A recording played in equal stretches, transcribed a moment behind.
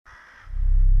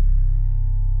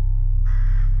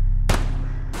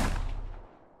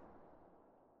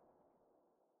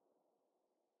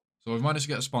So we've managed to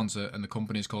get a sponsor, and the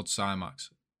company is called Cymax.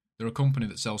 They're a company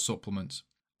that sells supplements.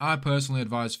 I personally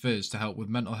advise Fizz to help with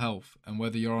mental health, and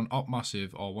whether you're on Op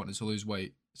Massive or wanting to lose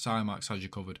weight, Cymax has you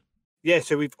covered. Yeah,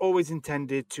 so we've always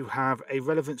intended to have a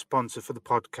relevant sponsor for the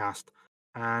podcast.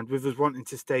 And with us wanting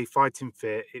to stay fighting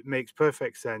fit, it makes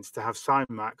perfect sense to have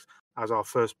Cymax as our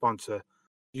first sponsor.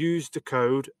 Use the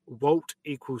code WALT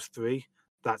equals 3.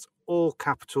 That's all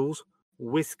capitals,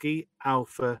 Whiskey,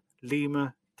 Alpha,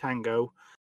 Lima, Tango,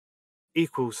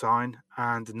 =,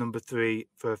 and the number 3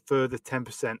 for a further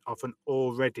 10% off an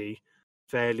already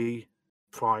fairly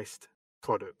priced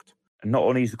product. And not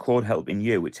only is the code helping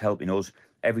you, it's helping us.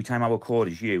 Every time our code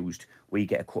is used, we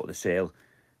get a cut of the sale,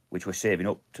 which we're saving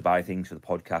up to buy things for the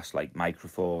podcast, like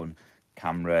microphone,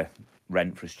 camera,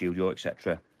 rent for a studio,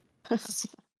 etc.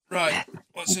 Right,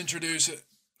 let's introduce it.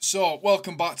 So,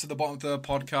 welcome back to the Bottom Third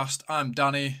podcast. I'm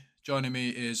Danny. Joining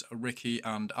me is Rikki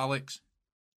and Alex.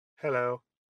 Hello.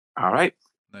 All right.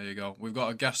 There you go. We've got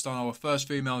a guest on, our first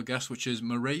female guest, which is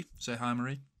Marie. Say hi,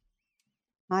 Marie.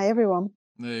 Hi, everyone.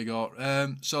 There you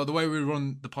go. So the way we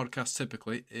run the podcast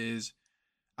typically is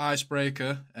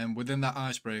icebreaker, and within that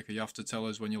icebreaker, you have to tell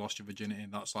us when you lost your virginity,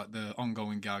 and that's like the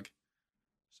ongoing gag.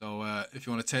 So if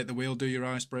you want to take the wheel, do your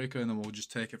icebreaker, and then we'll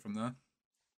just take it from there.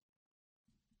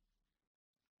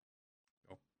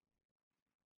 Go.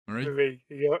 Marie,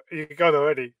 you got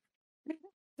already.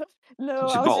 No,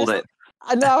 She bottled it.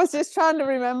 I was just trying to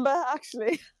remember,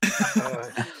 actually.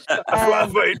 I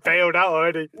thought it bailed out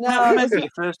already. No, Remember your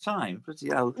first time? Bloody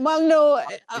hell. well, no,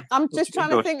 I'm just trying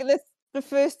to Good. think of the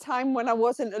first time when I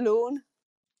wasn't alone.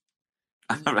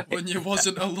 Right. when you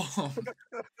wasn't alone. Well,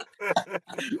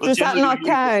 Does that generally, not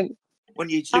count? when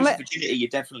you choose virginity, you're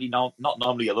definitely not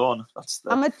normally alone. That's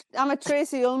the... I'm a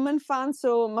Tracy Ullman fan,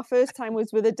 so my first time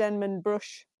was with a Denman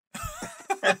brush.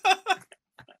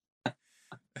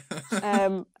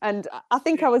 And I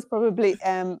think I was probably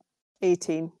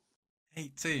 18.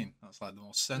 18. That's like the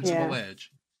most sensible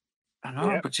age. I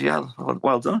know, but yeah,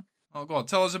 well done. Oh, go on.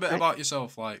 Tell us a bit about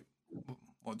yourself. Like,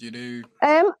 what do you do?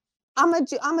 I'm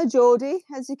a Geordie,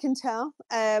 as you can tell.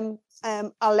 I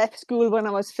left school when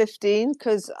I was 15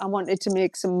 because I wanted to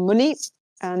make some money,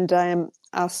 and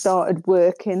I started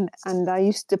working, and I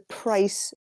used to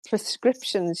price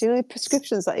prescriptions. You know, the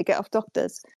prescriptions that you get off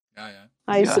doctors. Yeah.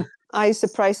 I used to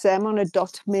price them on a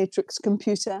dot matrix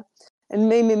computer, and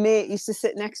me and my mate used to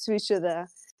sit next to each other.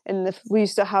 And we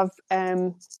used to have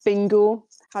bingo,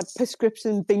 had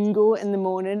prescription bingo in the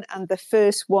morning, and the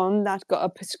first one that got a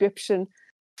prescription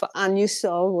for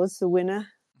Anusol was the winner.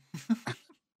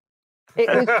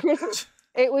 It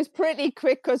was pretty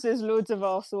quick because there's loads of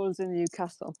arseholes in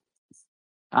Newcastle.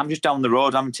 I'm just down the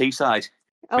road. I'm in Teesside.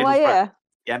 Oh, are you?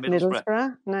 Yeah,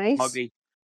 Middlesbrough. Nice. Smoggy.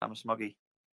 I'm a smoggy.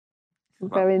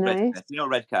 Very nice. You know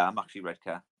Red Car? I'm actually Red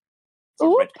Car.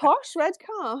 Oh, posh red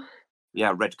car.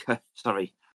 Yeah, Red Car.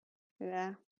 Sorry.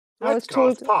 Yeah. I was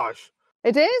told posh.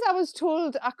 It is. I was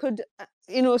told I could,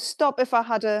 stop if I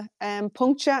had a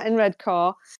puncture in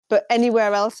Redcar, but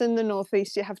anywhere else in the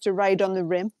northeast, you have to ride on the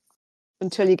rim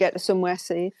until you get to somewhere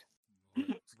safe.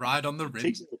 Ride on the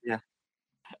rim. Yeah.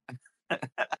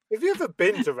 Have you ever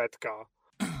been to Redcar?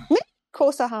 Me? Of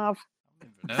course I have.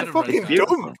 Never Fucking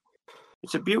dumb.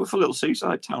 It's a beautiful little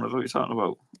seaside town. I know what you're talking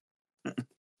about.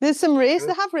 There's some race.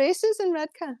 They have races in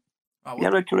Redcar. Oh, Yeah,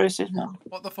 Red Car races, man.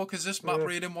 What the fuck is this map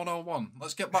reading 101?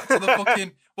 Let's get back to the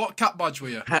fucking... What cap badge were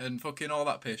you? And fucking all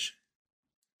that pish.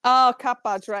 Oh, cap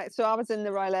badge, right. So I was in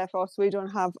the Royal Air Force. We don't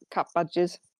have cap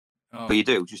badges. Oh, But you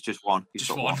do, just one. You've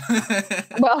just got one.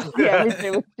 Well, yeah, we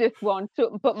do. Just one.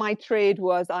 So, but my trade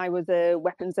was I was a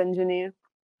weapons engineer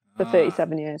for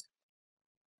 37 years.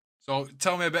 So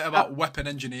tell me a bit about weapon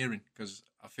engineering, because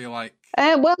I feel like...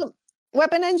 Well,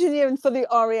 weapon engineering for the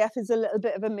RAF is a little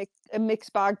bit of a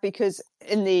mixed bag, because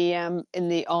in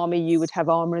the army you would have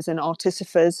armourers and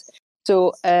artificers.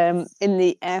 So in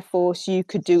the Air Force you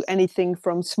could do anything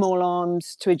from small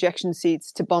arms to ejection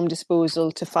seats to bomb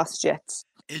disposal to fast jets.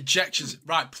 Ejections.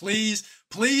 Right, please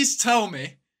tell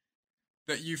me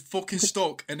that you fucking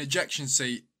stuck an ejection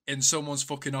seat in someone's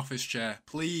fucking office chair.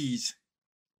 Please.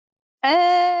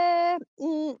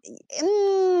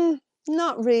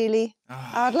 Not really.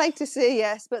 I'd like to say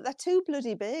yes, but they're too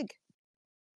bloody big.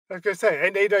 I was going to say,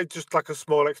 ain't they just like a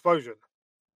small explosion?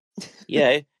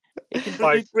 Yeah. It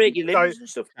can break your limbs and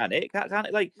stuff, can't it? Can't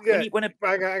it? Like, yeah,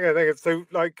 hang on. So,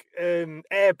 like,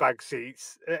 airbag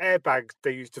seats, airbags,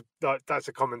 they used to, like, that's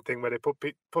a common thing where they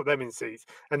put them in seats,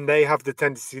 and they have the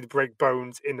tendency to break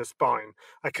bones in the spine.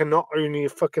 I cannot only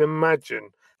fucking imagine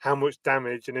how much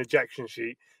damage an ejection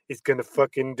sheet is going to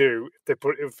fucking do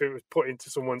if it was put into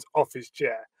someone's office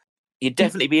chair. You'd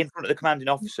definitely be in front of the commanding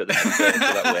officer.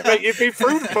 That way. Mate, you'd be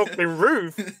through the fucking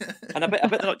roof. And I bet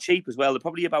they're not cheap as well. They're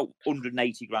probably about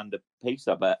 180 grand a piece,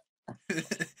 I bet.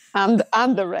 And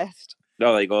the rest.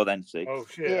 Oh, there you go then, see. Oh,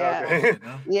 shit. Yeah. Okay.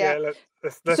 Yeah.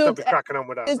 Let's So, not be cracking on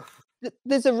with that.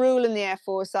 There's a rule in the Air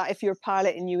Force that if you're a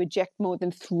pilot and you eject more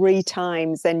than 3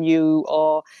 times, then you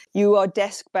are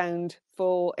desk bound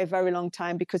for a very long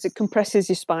time because it compresses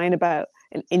your spine about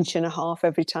 1.5 inches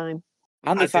every time.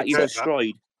 And the I fact did you know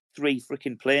destroyed 3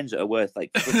 freaking planes that are worth like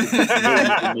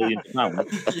millions of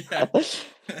pounds. Yeah.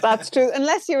 That's true,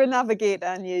 unless you're a navigator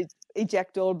and you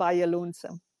eject all by your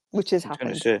lonesome, which has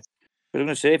happened. I was going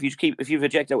to say, if you've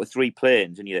ejected out with 3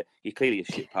 planes and you're clearly a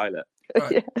shit pilot.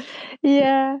 Right.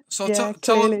 Yeah. So yeah,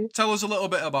 tell us a little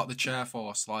bit about the chair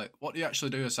force. Like, what do you actually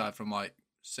do aside from like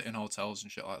sit in hotels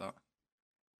and shit like that?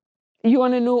 You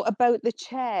want to know about the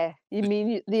chair? You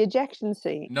mean the ejection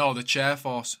seat? No, the chair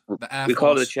force, the air We force.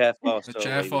 call it the chair force. The don't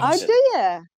chair we? force. Oh, do you?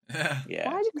 Yeah.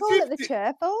 Yeah. Why do you call it the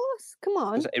chair force? Come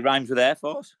on. It rhymes with Air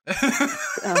Force.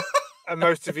 Oh, And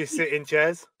most of you sit in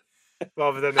chairs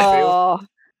rather than the field. oh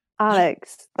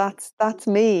Alex, that's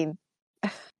mean.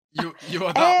 You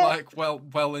are that like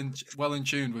well in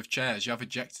tune with chairs. You have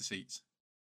ejector seats.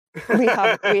 We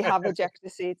have ejector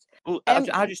seats. Well,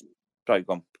 I just sorry,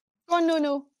 go on. Oh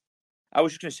no. I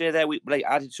was just going to say there,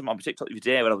 I did some on TikTok the other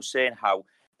day where I was saying how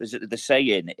the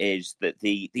saying is that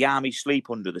the army sleep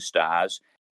under the stars,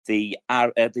 the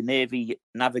navy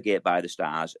navigate by the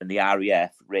stars, and the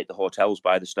RAF rate the hotels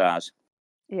by the stars.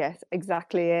 Yes,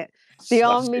 exactly it. The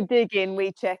army dig in,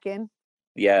 we check in.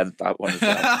 Yeah, that one as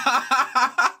well.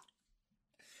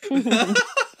 To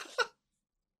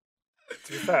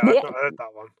be fair, I've not heard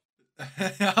that one.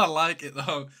 I like it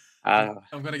though.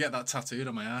 I'm gonna get that tattooed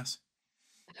on my ass.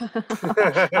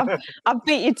 I've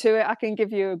beat you to it. I can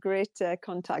give you a great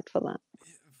contact for that.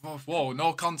 Whoa,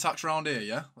 no contacts around here,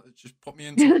 yeah? Just put me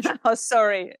in touch. Oh,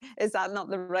 sorry. Is that not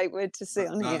the right word to say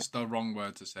on here? That's the wrong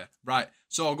word to say. Right.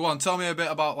 So go on, tell me a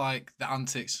bit about like the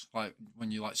antics, like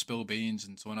when you like spill beans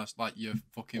and someone else, like your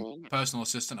fucking personal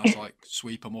assistant has to like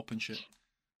sweep them up and shit.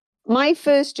 My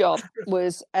first job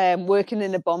was working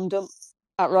in a bomb dump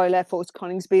at Royal Air Force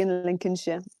Coningsby in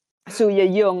Lincolnshire. So you're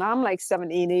young. I'm like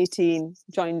 17, 18,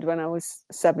 joined when I was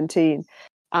 17.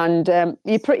 And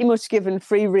you're pretty much given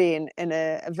free rein in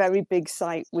a very big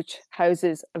site, which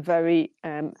houses a very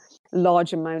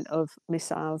large amount of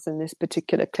missiles in this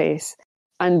particular case.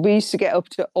 And we used to get up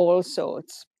to all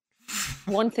sorts.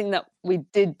 One thing that we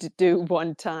did do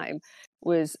one time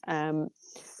was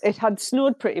it had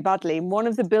snowed pretty badly. And one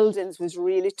of the buildings was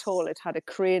really tall. It had a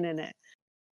crane in it.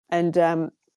 And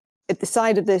at the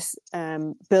side of this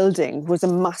building was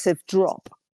a massive drop.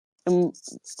 And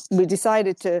we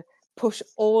decided to push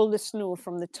all the snow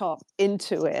from the top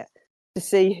into it to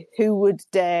see who would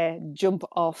dare jump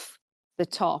off the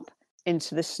top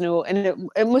into the snow. And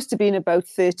it must have been about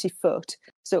 30 foot.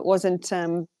 So it wasn't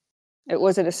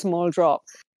a small drop.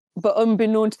 But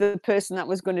unbeknown to the person that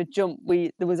was going to jump,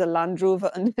 there was a Land Rover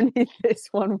underneath this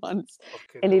one once.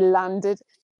 Okay. And he landed.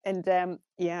 And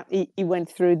he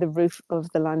went through the roof of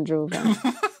the Land Rover.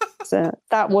 So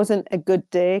that wasn't a good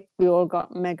day. We all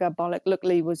got mega bollock.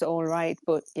 Luckily, it was all right,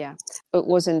 but yeah, it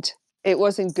wasn't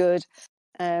good.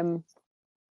 So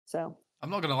I'm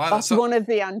not gonna lie, that's one of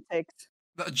the antics.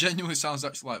 That genuinely sounds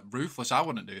actually like ruthless. I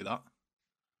wouldn't do that.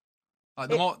 Like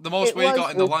the most we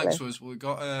got in the Lancs was we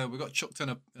got chucked in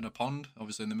a pond,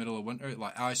 obviously in the middle of winter,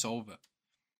 like ice over.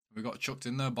 We got chucked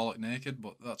in there bollock naked,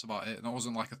 but that's about it. And that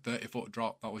wasn't like a 30-foot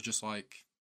drop. That was just like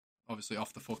obviously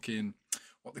off the fucking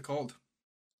what they called.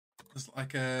 It's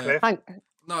like a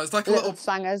no, it's like a little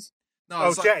sangers. No,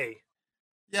 it's jetty.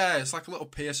 Yeah, it's like a little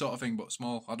pier sort of thing, but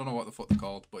small. I don't know what the fuck they're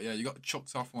called, but yeah, you got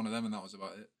chucked off one of them, and that was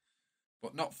about it.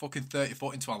 But not fucking 30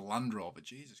 foot into a Land Rover.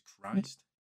 Jesus Christ.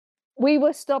 We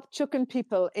were stopped chucking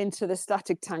people into the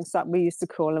static tanks that we used to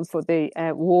call them for the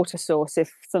water source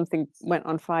if something went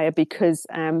on fire because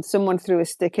someone threw a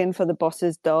stick in for the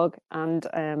boss's dog and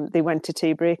they went to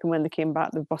tea break and when they came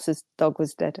back the boss's dog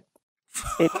was dead.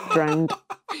 It drowned.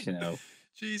 You know.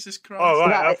 Jesus Christ. Oh,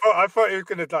 right. I thought he was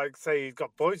going to like say he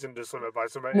got poisoned or something by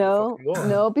somebody.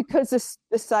 No, because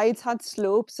the sides had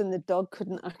slopes and the dog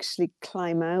couldn't actually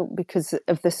climb out because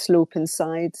of the sloping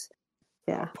sides.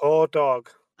 Yeah. Poor dog.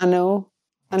 I know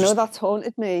that's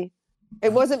haunted me.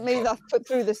 It wasn't me that put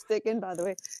through the stick in, by the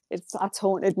way. That's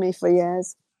haunted me for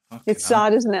years. It's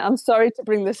sad, isn't it? I'm sorry to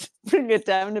bring it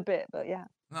down a bit, but yeah.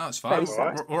 No, it's fine.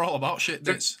 We're all about shit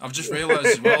bits. I've just realised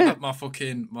as well that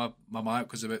my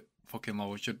mic was a bit fucking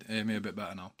low. It should hear me a bit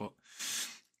better now. But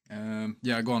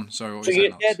yeah, go on. Sorry, what were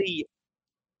you saying?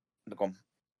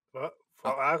 What?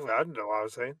 I don't know what I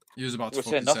was saying. You was about to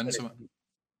fucking send something.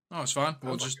 Oh, it's fine.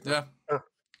 We'll just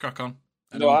crack on.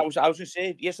 No, I was going to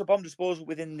say, yes, the bomb disposal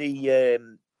within the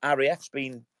RAF's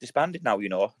been disbanded now.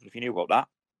 If you knew about that.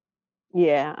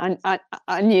 Yeah, and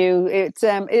I knew it's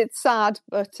sad,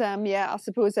 but I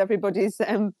suppose everybody's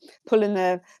pulling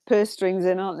their purse strings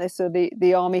in, aren't they? So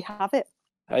the army have it.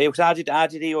 Because I did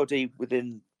EOD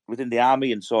within the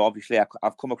army, and so obviously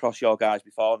I've come across your guys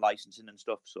before, licensing and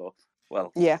stuff. So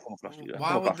yeah. Come across you.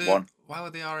 Why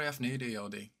would the RAF need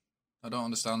EOD? I don't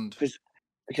understand.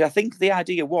 Because I think the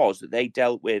idea was that they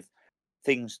dealt with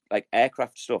things like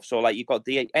aircraft stuff. So like you've got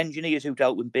the engineers who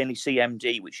dealt with mainly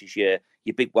CMD, which is your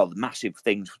big, the massive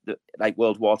things that, like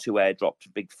World War II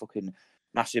airdrops, big fucking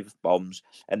massive bombs.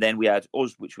 And then we had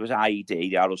us, which was IED,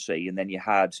 the ROC, and then you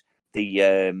had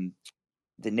the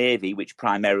Navy, which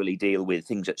primarily deal with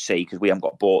things at sea because we haven't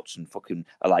got boats and fucking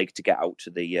alike to get out to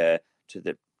the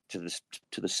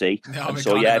sea. Yeah,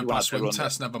 so everyone had swim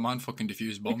tests, never mind fucking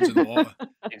diffuse bombs in the water.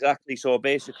 Exactly. So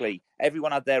basically,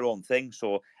 everyone had their own thing.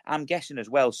 So I'm guessing as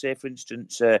well. Say for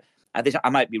instance, I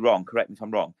might be wrong. Correct me if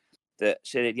I'm wrong. That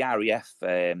say the RAF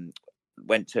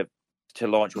went to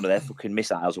launch one of their fucking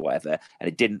missiles or whatever, and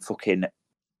it didn't fucking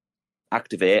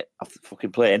activate off the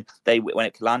fucking plane. When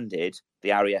it landed,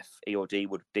 the RAF EOD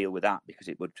would deal with that because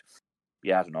it would.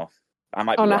 Yeah, I don't know. I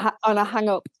might on a hang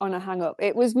up.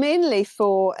 It was mainly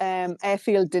for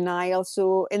airfield denial.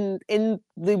 So in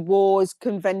the wars,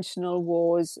 conventional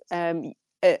wars,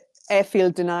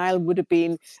 airfield denial would have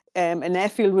been an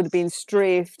airfield would have been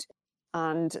strafed,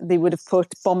 and they would have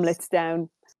put bomblets down,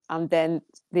 and then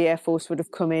the Air Force would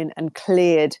have come in and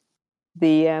cleared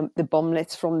the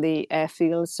bomblets from the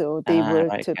airfield. So they were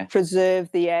to preserve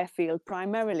the airfield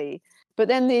primarily. But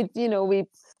then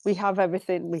we have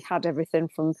everything. We had everything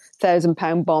from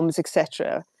 1,000-pound bombs,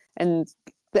 etc. And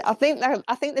I think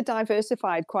they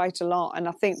diversified quite a lot, and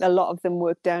I think a lot of them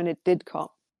worked down at DIDCOT.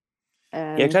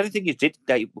 Because I don't think you did,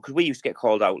 because we used to get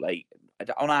called out. Like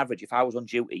on average, if I was on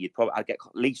duty, I'd get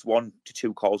at least 1 to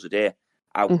 2 calls a day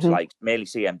out, like mainly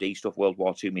CMD stuff, World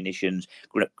War II munitions,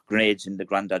 grenades in the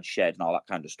granddad's shed, and all that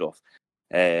kind of stuff.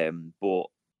 But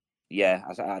yeah,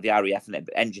 the RAF and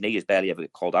the engineers barely ever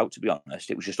get called out. To be honest,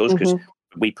 it was just us because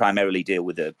we primarily deal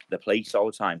with the police all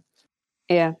the time.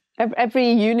 Yeah,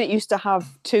 every unit used to have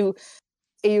 2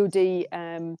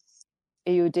 EOD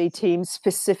teams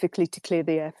specifically to clear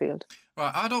the airfield.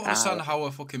 Right, I don't understand how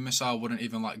a fucking missile wouldn't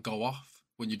even like go off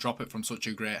when you drop it from such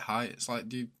a great height. It's like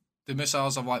the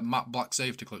missiles have like matte black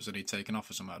safety clips that need taken off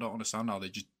or something. I don't understand how they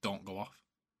just don't go off.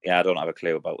 Yeah, I don't have a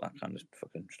clue about that kind of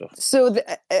fucking stuff. So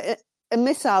a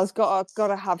missile's got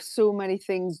to have so many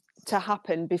things to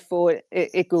happen before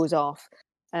it goes off.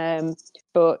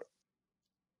 But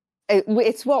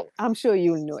it's what I'm sure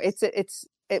you'll know. It's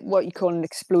what you call an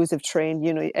explosive train,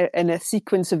 in a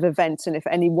sequence of events. And if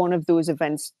any one of those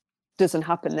events doesn't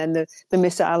happen, then the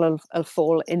missile will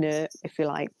fall inert, if you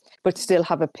like, but still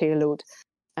have a payload.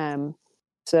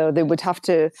 So they would have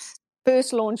to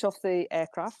first launch off the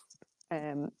aircraft,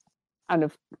 and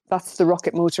that's the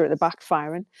rocket motor at the back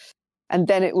firing. And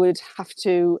then it would have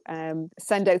to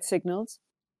send out signals.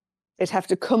 It'd have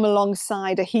to come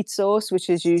alongside a heat source, which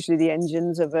is usually the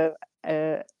engines of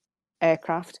a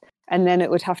aircraft. And then it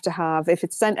would have to have, if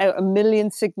it sent out 1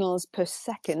 million signals per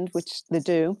second, which they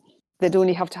do, they'd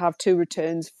only have to have 2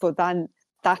 returns for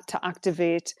that to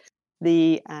activate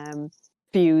the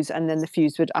fuse, and then the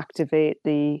fuse would activate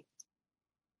the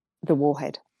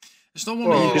warhead. It's no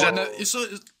wonder do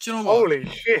you know what? Holy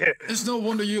shit! It's no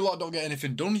wonder you lot don't get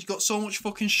anything done. You've got so much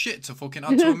fucking shit to fucking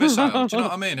add to a missile. Do you know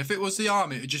what I mean? If it was the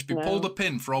army, it'd just be pull the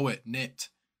pin, throw it, nipped.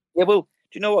 Yeah, well, do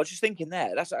you know what? Just thinking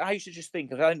there, I used to just think,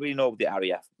 because I didn't really know what the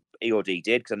RAF EOD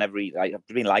did, because I've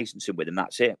been licensing with them,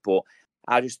 that's it. But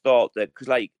I just thought that, because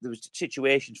like there was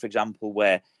situations, for example,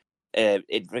 where, for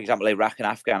example, Iraq and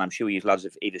Afghan, I'm sure you lads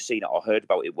have either seen it or heard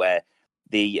about it, where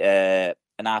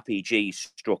an RPG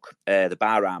struck the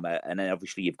bar armor, and then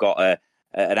obviously you've got an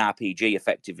RPG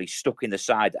effectively stuck in the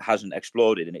side that hasn't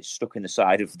exploded, and it's stuck in the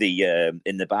side of the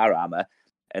in the bar armor.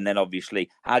 And then obviously,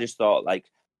 I just thought, like,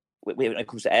 when it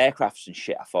comes to aircrafts and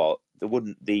shit, I thought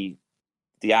the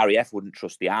RAF wouldn't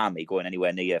trust the army going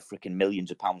anywhere near freaking millions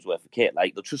of pounds worth of kit.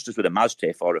 Like, they'll trust us with a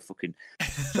Mazda or a fucking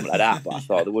something like that. But I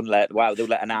thought they wouldn't let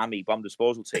an army bomb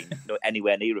disposal team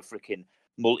anywhere near a freaking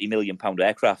multi-million-pound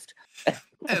aircraft.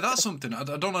 Yeah, that's something. I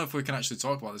don't know if we can actually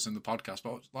talk about this in the podcast,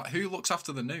 but like, who looks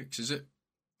after the nukes? Is it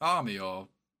army or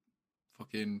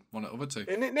fucking one of the other two?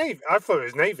 Isn't it Navy? I thought it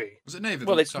was Navy. Was it Navy?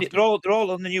 Well, they're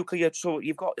all on the nuclear. So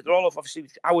they're all obviously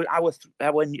our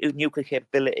nuclear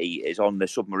capability is on the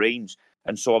submarines.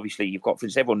 And so obviously you've got, for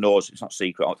instance, everyone knows it's not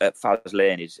secret. Faz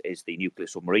Lane is the nuclear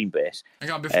submarine base.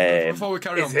 Hang on, before we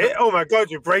carry on. Is it? Oh my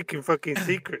God, you're breaking fucking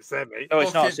secrets there, mate. No,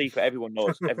 it's not a secret. Everyone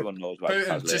knows. Everyone knows about Faz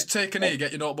Lane. Just take a knee,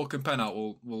 get your notebook and pen out.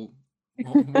 We'll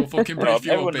fucking brief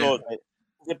you everyone up knows.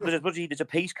 There's a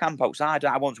peace camp outside.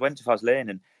 I once went to Faz Lane,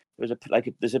 and there's a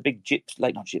big gypsy,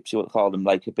 like not gypsy, what they call them,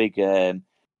 like a big hillbillies.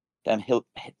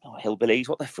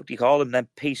 What the fuck do you call them? Them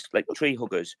peace, like tree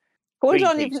huggers. Hold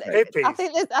on, I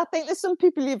think there's some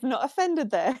people you've not offended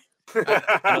there.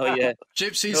 Oh yeah,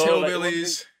 gypsies,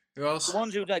 hillbillies. Who else? The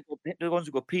ones who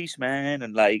go peace, man,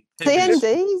 and like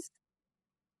CNDs.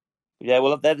 Yeah,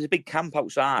 well, there's a big camp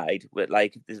outside where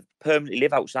like they permanently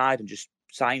live outside and just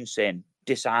signs saying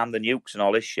disarm the nukes and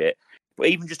all this shit. But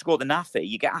even just to go to the NAFI,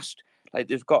 you get asked, like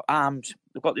they've got arms,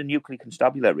 they've got the nuclear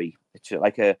constabulary. It's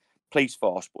like a police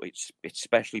force, but it's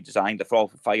specially designed for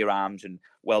all firearms and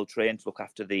well trained to look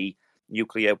after the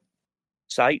nuclear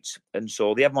sites, and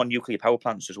so they have them on nuclear power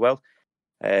plants as well.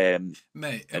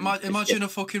 Mate, imagine a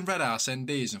fucking red ass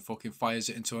NDs and fucking fires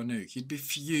it into a nuke. You'd be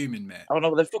fuming, mate. Oh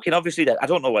no, they're fucking obviously. I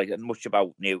don't know like much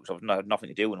about nukes. I've had nothing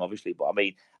to do with them, obviously. But I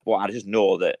mean, I just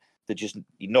know that they just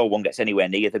no one gets anywhere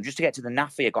near them. Just to get to the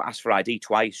NAFI, I got asked for ID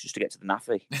twice just to get to the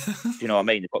NAFI. Do you know what I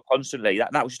mean? They've got constantly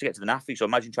that was just to get to the NAFI. So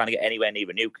imagine trying to get anywhere near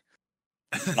a nuke.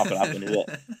 It's not going to happen, is it?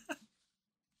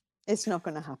 It's not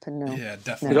going to happen, no. Yeah,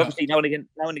 definitely. Because obviously now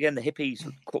and again, the hippies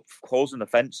cut holes in the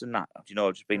fence and that. Do you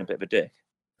know, just being a bit of a dick.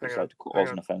 It's like to cut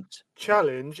holes in the fence.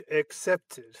 Challenge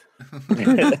accepted.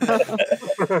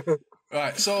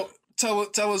 Right, so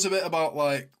tell us a bit about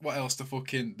like what else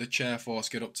the chair force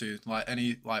get up to, like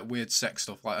any like weird sex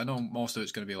stuff. Like I know most of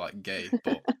it's going to be like gay,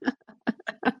 but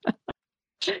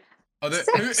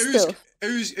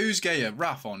who's gayer,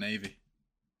 RAF or Navy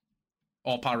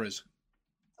or Paras?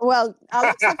 Well,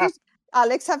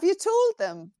 Alex, have you told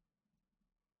them?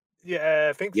 Yeah,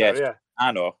 I think yes, so. Yeah,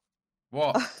 I know.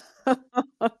 What?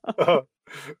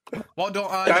 What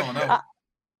don't I know?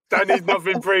 Danny's not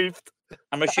been briefed.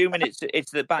 I'm assuming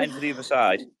it's the batting to the other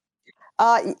side.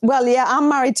 Well, yeah, I'm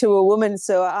married to a woman,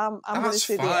 so I'm going to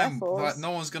see the Air Force. Like, no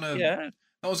one's gonna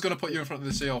put you in front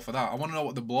of the CO for that. I want to know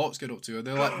what the blokes get up to. Are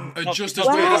they like just as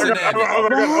weird as the Navy? Oh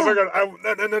my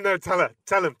god! No! Tell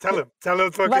him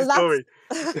the fucking story.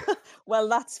 Well,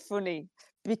 that's funny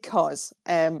because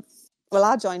I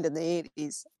joined in the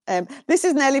 80s. This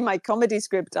is nearly my comedy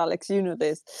script, Alex. You know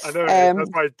this. I know.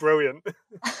 That's why it's brilliant.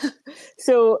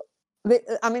 So,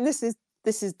 this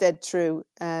is dead true.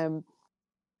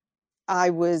 I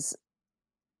was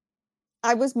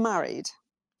married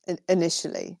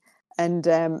initially, and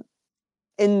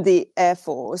in the Air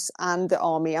Force and the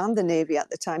Army and the Navy at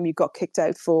the time, you got kicked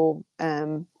out for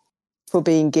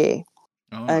being gay.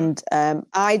 Oh, and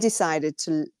I decided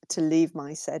to leave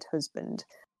my said husband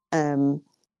for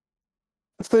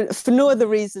no other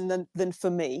reason than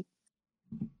for me.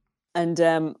 And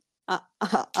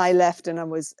I left, and I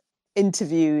was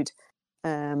interviewed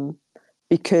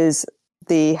because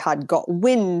they had got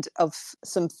wind of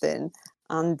something,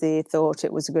 and they thought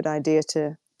it was a good idea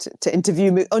to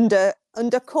interview me under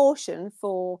caution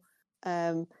for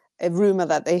a rumor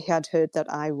that they had heard that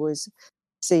I was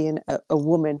seeing a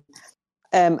woman.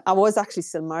 I was actually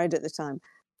still married at the time,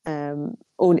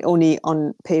 only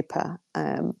on paper.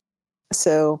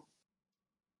 So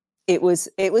it was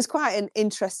quite an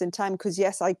interesting time because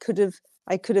yes, I could have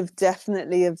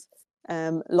definitely have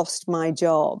lost my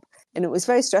job, and it was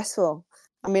very stressful.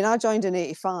 I mean, I joined in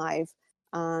 85,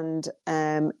 and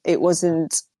it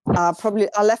wasn't. I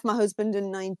left my husband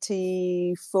in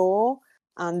 94,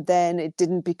 and then it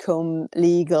didn't become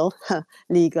legal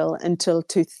until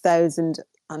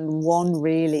 2001,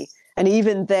 really. And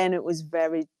even then, it was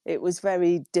very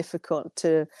difficult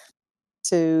to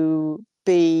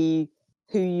be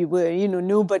who you were. You know,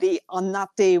 nobody on that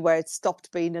day where it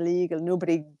stopped being illegal,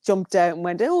 nobody jumped out and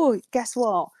went, "Oh, guess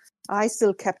what?" I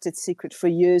still kept it secret for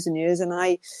years and years, and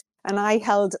I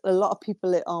held a lot of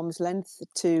people at arm's length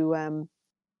to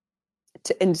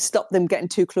stop them getting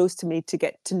too close to me, to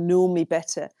get to know me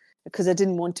better, because I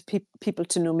didn't want people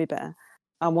to know me better.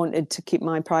 I wanted to keep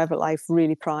my private life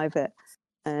really private,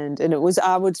 and it was,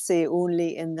 I would say,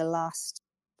 only in the last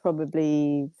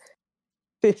probably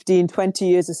 15, 20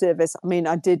 years of service. I mean,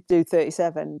 I did do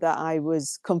 37, that I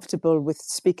was comfortable with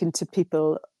speaking to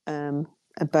people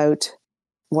about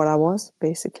what I was,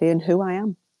 basically, and who I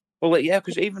am. Well, yeah,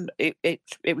 because even it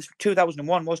was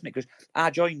 2001, wasn't it? Because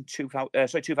I joined 2000,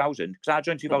 because I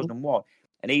joined 2001,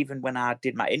 and even when I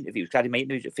did my interviews, because I did my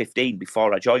interviews at 15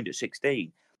 before I joined at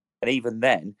 16, and even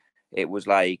then, it was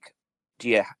like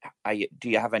do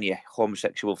you have any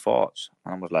homosexual thoughts?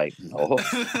 And I was like, no.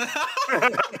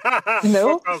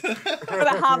 No, Fuck off. but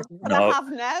I have. But No. I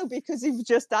have now because you've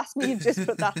just asked me. You've just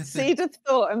put that seed of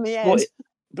thought in my head.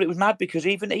 But it was mad because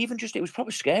even just it was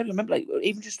probably scary. I remember, like,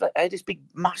 even just like I had this big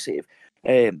massive,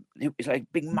 it's like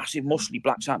big massive muscly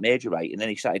black Sergeant Major, right? And then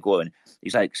he started going,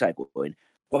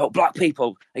 what about black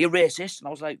people? Are you racist? And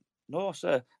I was like, no,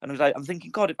 sir. And I was like, I'm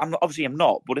thinking, God, I'm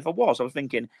not. But if I was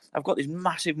thinking, I've got this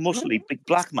massive muscly big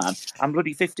black man. I'm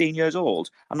bloody 15 years old.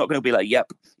 I'm not going to be like,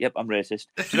 yep, I'm racist.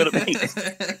 Do you know what I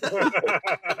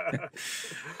mean?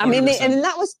 I mean, and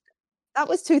that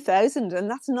was 2000, and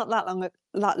that's not that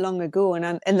long ago.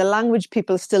 And the language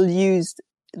people still used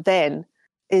then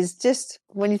is just,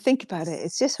 when you think about it,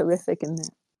 it's just horrific, isn't it?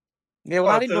 Yeah,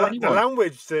 well, I didn't know the anyone.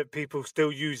 language that people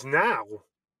still use now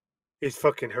is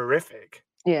fucking horrific.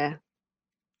 Yeah.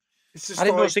 It's just I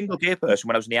didn't know a like, single gay person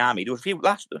when I was in the army. There was a few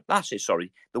lasses,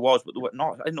 sorry, there was, but there were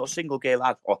not. I didn't know a single gay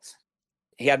lad. Or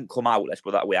he hadn't come out. Let's put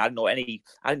it that way. I didn't know any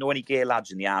gay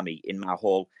lads in the army in my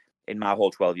whole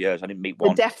 12 years. I didn't meet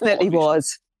one. There definitely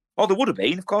was. Oh, there would have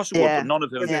been, of course there would, Yeah. but none of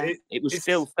them. Yeah. It was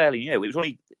still fairly new.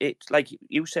 It's like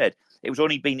you said, it'd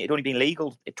only been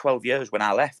legal 12 years when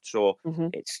I left. So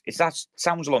that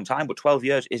sounds a long time, but 12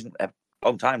 years isn't a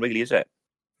long time, really, is it?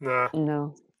 nah.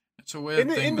 No. It's a weird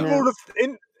thing. In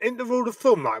the rule of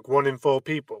thumb, like 1 in 4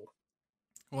 people.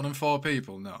 1 in 4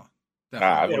 people? No. I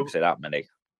Definitely. wouldn't say that many.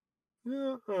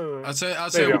 Yeah, I'd say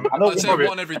probably-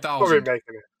 1 every probably 1,000.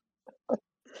 making it.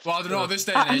 Well, I don't know, this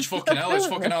day and age, fucking hell, it's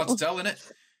fucking hard to tell,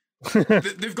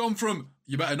 innit? They've gone from,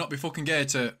 you better not be fucking gay,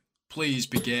 to, please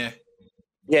be gay.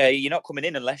 Yeah, you're not coming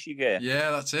in unless you're gay.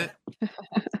 Yeah, that's it. It's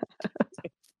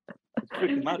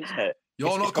pretty mad, isn't it?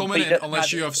 You're not coming in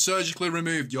unless you have surgically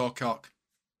removed your cock.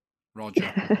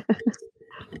 Roger.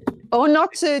 Or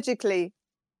not surgically.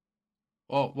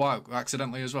 Oh, wow,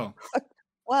 accidentally as well.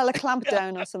 Well, a clamp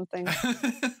down or something.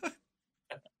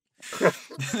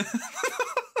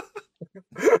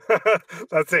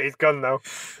 That's it. He's gone now.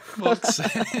 Fuck's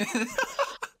sake.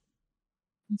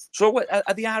 So what,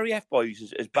 are the RAF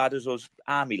boys as bad as us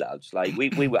army lads? Like,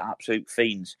 we were absolute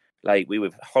fiends. Like, we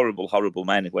were horrible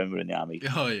men when we were in the army.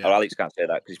 Oh, yeah. Or Alex can't say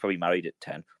that because he's probably married at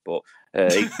 10, but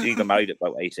he got married at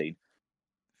about 18.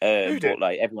 But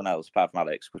like everyone else, apart from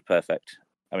Alex, was perfect.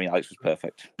 I mean, Alex was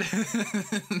perfect.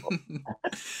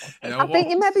 I think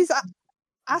you maybe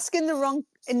asking the wrong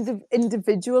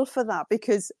individual for that,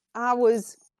 because I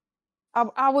was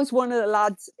one of the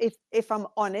lads. If I'm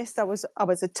honest, I was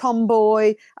a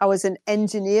tomboy. I was an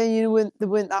engineer. You know, there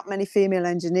weren't that many female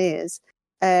engineers.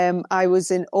 I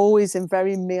was always in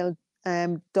very male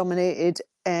dominated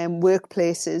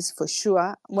workplaces for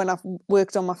sure. When I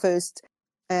worked on my first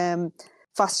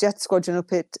fast jet squadron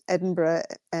up at Edinburgh,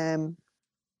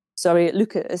 at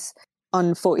Lucas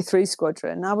on 43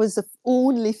 Squadron, I was the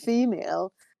only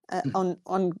female on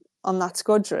that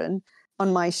squadron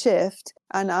on my shift,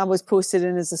 and I was posted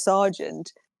in as a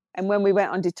sergeant. And when we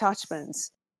went on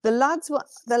detachments, the lads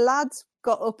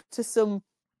got up to some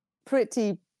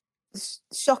pretty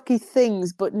shocky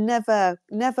things, but never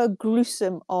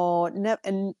gruesome or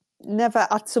never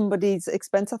at somebody's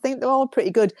expense. I think they're all pretty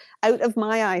good. Out of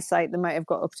my eyesight, they might have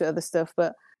got up to other stuff,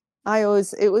 but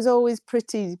it was always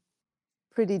pretty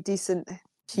decent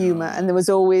humour, and there was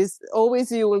always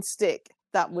the old stick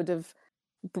that would have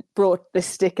brought the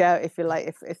stick out, if you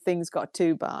like, if things got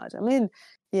too bad. I mean,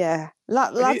 yeah,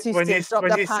 lads used to drop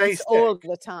their pants all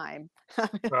the time.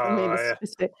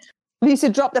 We used to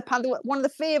drop the pants. One of the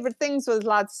favourite things was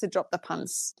lads to drop the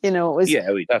pants. You know, it was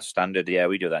that's standard. Yeah,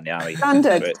 we do that in the army.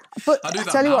 Standard. But I I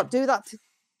tell you what, do that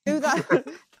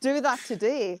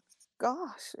today.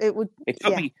 Gosh, it would. It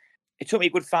took me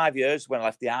a good 5 years when I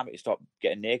left the army to stop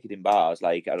getting naked in bars.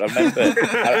 Like, I remember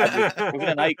I was in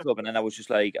a nightclub, and then I was just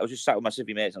sat with my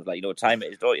civvy mates, and I was like, you know what time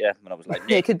it is, don't you? And I was like,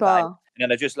 naked bar. Time. And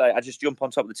then I just jump on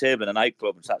top of the table in a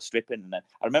nightclub and start stripping. And then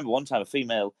I remember one time a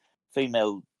female, I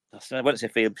wouldn't say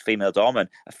female doorman,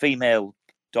 a female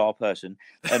door person,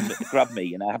 grabbed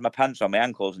me, and I had my pants on my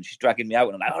ankles, and she's dragging me out,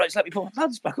 and I'm like, all right, just let me put my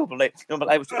pants back up. And like,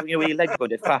 I was, your legs going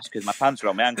dead fast because my pants are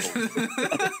on my ankles.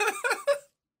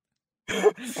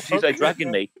 She's like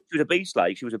dragging me. She was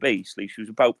a beast. She was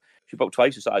about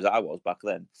twice the size I was back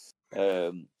then.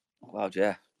 Wow,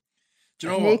 yeah. Do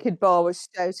you know naked bar was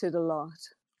shouted a lot.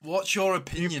 What's your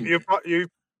opinion? You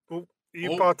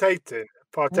partaked in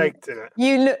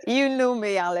it. You know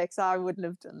me, Alex. I wouldn't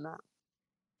have done that.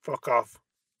 Fuck off.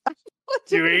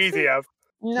 You easy have.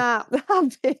 Nah,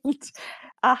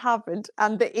 I haven't.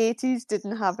 And the 80s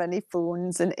didn't have any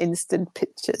phones and instant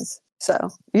pictures, so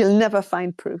you'll never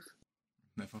find proof.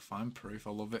 Never find proof.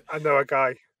 I love it. I know a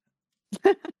guy.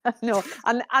 No,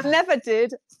 and I never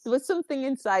did. There was something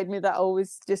inside me that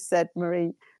always just said,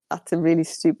 Marie, that's a really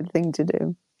stupid thing to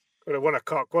do. But it wasn't a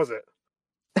cock, was it?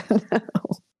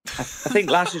 I think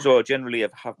lasses all generally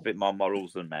have a bit more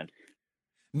morals than men.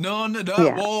 No.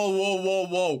 Yeah.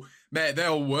 Whoa. Mate,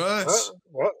 they're worse.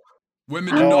 What?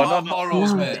 Women do not have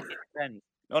morals, mate.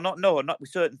 No, not with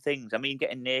certain things. I mean,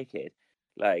 getting naked.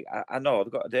 Like, I know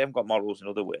they haven't got morals in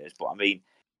other ways, but I mean,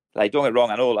 like, don't get me wrong.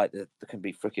 I know, like, there can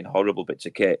be freaking horrible bits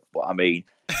of kit, but I mean,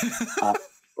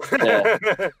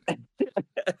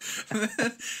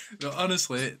 No,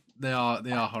 honestly, they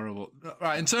are horrible.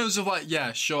 Right, in terms of like,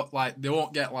 yeah, sure, like they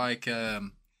won't get like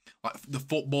the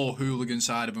football hooligan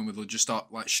side of them, where they'll just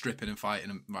start like stripping and fighting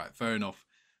them. Right, fair enough.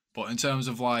 But in terms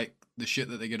of like the shit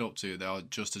that they get up to, they are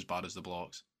just as bad as the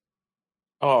blokes.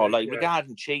 oh, like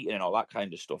regarding cheating and all that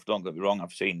kind of stuff. Don't get me wrong.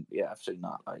 I've seen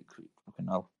that. Like, fucking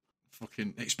hell.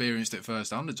 Fucking experienced it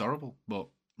firsthand. It's horrible. But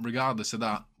regardless of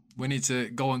that, we need to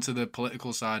go on to the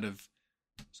political side of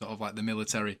sort of like the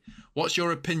military. What's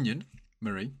your opinion,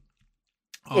 Marie,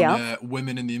 on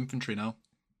women in the infantry now?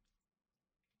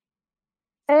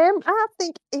 I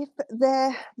think if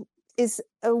there is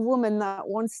a woman that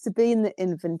wants to be in the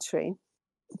infantry,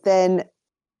 then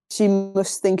she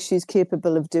must think she's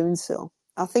capable of doing so.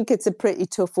 I think it's a pretty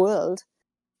tough world.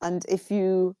 And if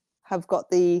you have got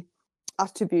the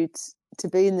attributes to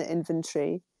be in the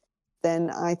infantry, then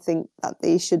I think that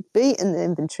they should be in the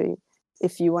infantry.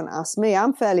 If you want to ask me,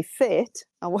 I'm fairly fit.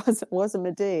 I was in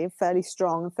my day, fairly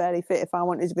strong and fairly fit. If I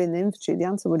wanted to be in the infantry, the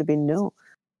answer would have been no.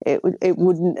 It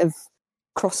wouldn't have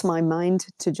crossed my mind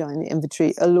to join the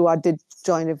infantry. Although I did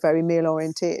join a very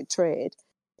male-orientated trade,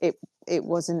 it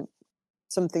wasn't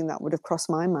something that would have crossed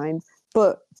my mind.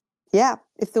 But yeah,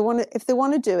 if they want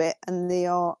to do it and they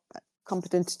are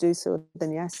competent to do so,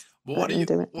 then yes. But what do you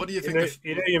think?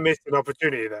 You missed an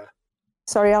opportunity there.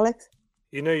 Sorry, Alex.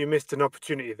 You know you missed an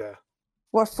opportunity there.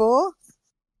 What for?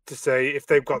 To say if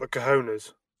they've got the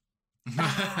cojones.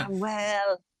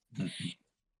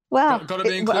 Well, got to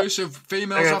be inclusive.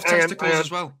 Females have testicles as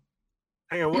well.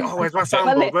 Hang on. Oh, where's my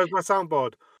soundboard? Where's my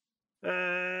soundboard?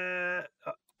 There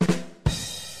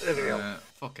we go.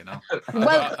 Fucking hell.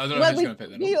 Well, I don't know who's going to pick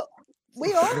that up.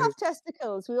 We all have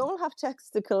testicles. We all have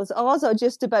testicles. Ours are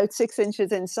just about 6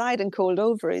 inches inside and cold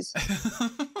ovaries.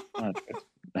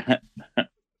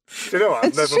 Do you know what?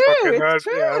 I've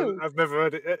never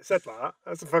heard it said like that.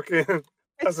 That's a fucking.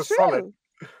 That's a solid.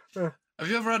 Have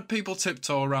you ever had people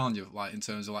tiptoe around you, like in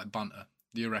terms of like banter?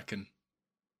 Do you reckon?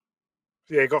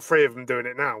 Yeah, you got 3 of them doing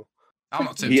it now. I'm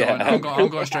not tiptoeing. Yeah. I'm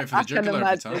going straight for the jugular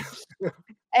every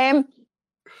time.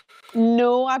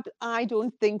 No, I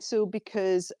don't think so,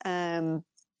 because as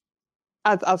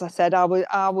I said, I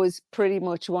was pretty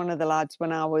much one of the lads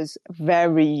when I was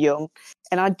very young,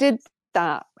 and I did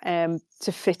that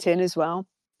to fit in as well,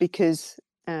 because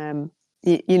you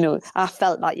know, I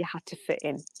felt like you had to fit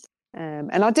in,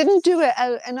 and I didn't do it,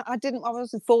 and I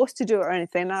wasn't forced to do it or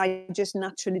anything. I just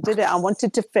naturally did it. I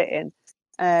wanted to fit in,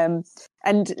 and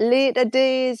later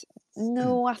days,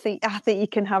 no, I think you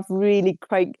can have really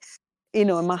quite. You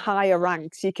know, in my higher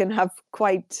ranks, you can have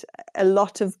quite a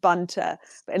lot of banter,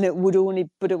 and it would only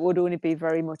be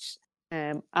very much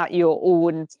at your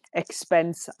own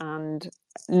expense and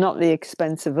not the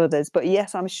expense of others. But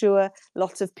yes, I'm sure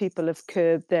lots of people have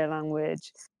curbed their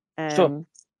language. So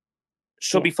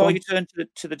before you turn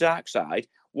to the dark side,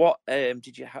 what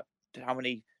did you have? How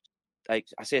many? Like,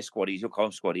 I say squaddies, you'll call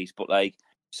them squaddies, but like,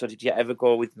 so did you ever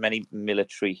go with many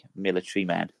military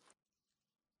men?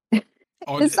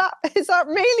 Is that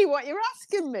really what you're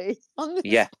asking me on this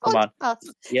podcast? Come on.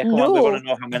 Yeah, come on. We want to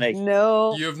know how many.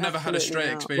 No, you've never had a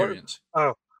straight experience.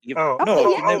 No.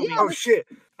 Shit!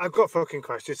 I've got fucking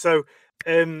questions. So,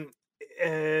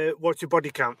 what's your body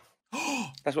count?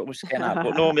 That's what we're getting at.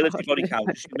 But no military body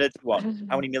count. Just military one.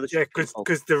 How many military? Yeah,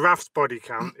 because the RAF's body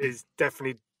count is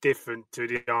definitely different to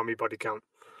the army body count.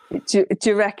 Do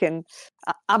you reckon?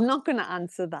 I'm not going to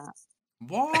answer that.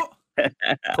 What?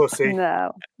 Pussy.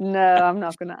 No, I'm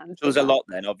not going to answer. So there's a lot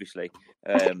then, obviously.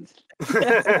 It's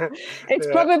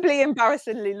probably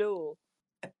embarrassingly low,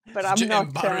 but I'm not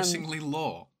embarrassingly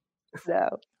low.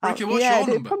 No, Rikki, what's your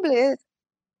number? It probably is.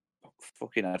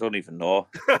 Fucking, I don't even know.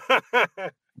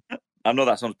 I know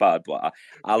that sounds bad, but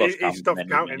I lost count. He stopped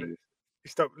counting. He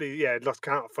stopped. Yeah, lost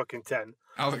count of fucking 10.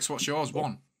 Alex, what's yours?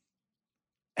 1.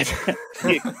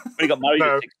 We got married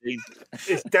at 16.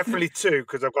 It's definitely 2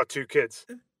 because I've got 2 kids.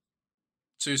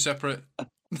 2 separate.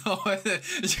 No,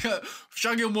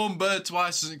 shagging one bird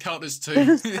twice doesn't count as 2.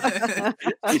 He's had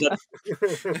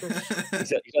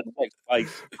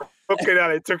twice. Fucking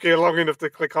hell, it took you long enough to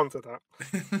click onto that.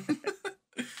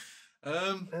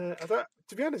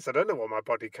 To be honest, I don't know what my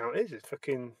body count is. It's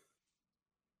fucking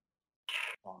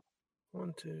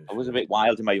 1, 2. I was a bit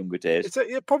wild in my younger days.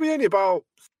 It's probably only about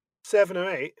 7 or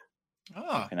 8.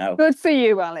 Fucking hell. Good for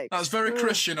you, Alex. That's very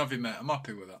Christian of you, mate. I'm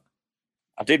happy with that.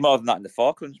 I did more than that in the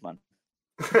Falklands, man.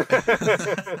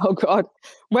 Oh God,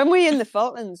 when were you in the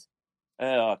Falklands?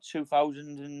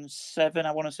 2007,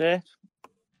 I want to say.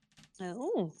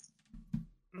 Oh,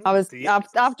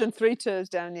 I've done 3 tours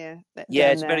down here.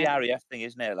 Yeah, it's a very RAF thing,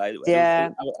 isn't it? Like,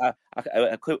 yeah.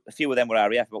 A few of them were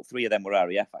RAF. About 3 of them were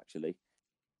RAF, actually.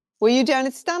 Were you down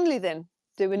at Stanley then,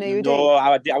 doing EOD? No,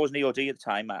 I was an EOD at the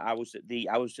time. I was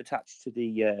attached to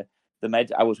the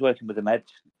med. I was working with the med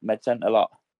centre a lot.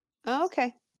 Oh,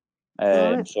 okay.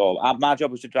 Right. So my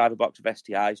job was to drive a box of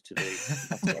STIs to the.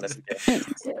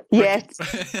 Yeah,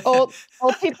 or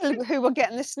people who were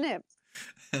getting the snip.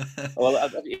 Well, I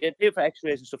do it for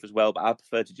X-rays and stuff as well, but I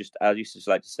prefer to just. I used to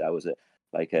like to say I was an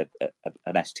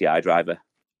STI driver.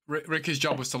 Ricky's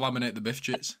job was to laminate the biff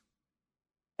chits.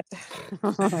 Which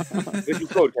was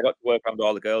good. I got to work around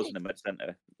all the girls in the med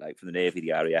centre, like from the Navy,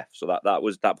 the RAF. So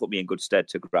that put me in good stead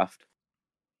to graft.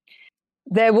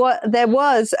 There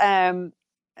was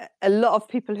a lot of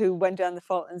people who went down the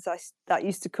Falklands that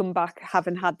used to come back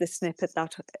having had the snip at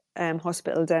that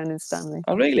hospital down in Stanley.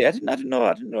 Oh, really? I didn't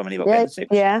know many about getting the snip.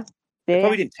 Yeah. They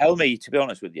probably didn't tell me, to be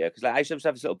honest with you, because I used to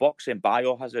have this little box in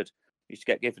Biohazard. I used to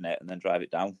get given it and then drive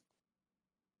it down.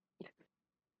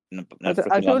 I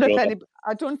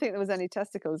don't think there was any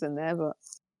testicles in there, but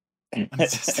wait,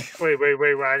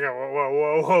 hang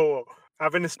on, whoa.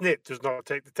 Having a snip does not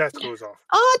take the testicles off.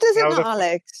 Oh, does it not,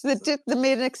 Alex? They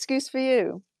made an excuse for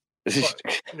you.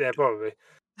 Yeah, probably.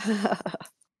 Have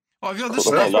you had the That's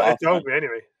snip? what they told me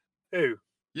anyway. Who?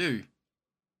 You?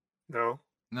 No.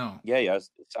 Yeah, it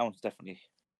sounds definitely.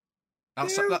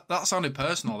 That sounded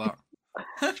personal. That.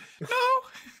 No.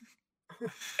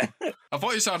 I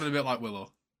thought you sounded a bit like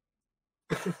Willow.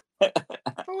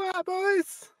 Oh, yeah,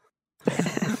 boys.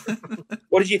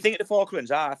 What did you think of the Falklands?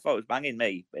 I thought it was banging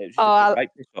me. It was right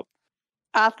up.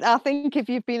 I think if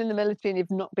you've been in the military and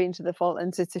you've not been to the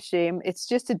Falklands, it's a shame. It's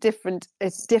just a different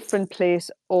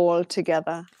place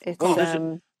altogether. It's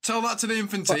tell that to the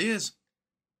infanteers.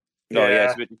 No,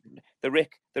 yeah, the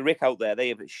Rick out there, they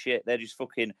have shit. They're just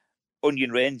fucking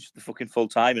onion range, the fucking full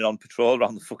time and on patrol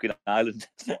around the fucking island.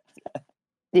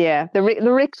 Yeah, the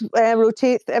Rick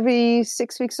rotate every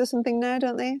 6 weeks or something now,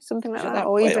 don't they? Something like that.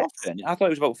 I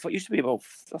thought it used to be about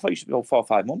 4 or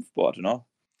 5 months, but I don't know.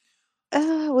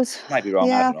 It was. Might be wrong.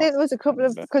 Yeah, I think there was a couple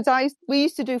of because we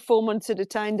used to do 4 months at a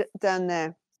time down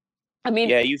there. I mean,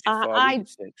 yeah, you used to 4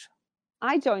 weeks, 6.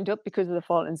 I joined up because of the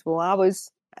Falklands War. I was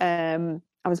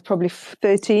probably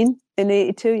 13 in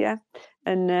 '82, yeah,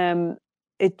 and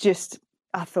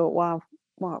I thought, wow,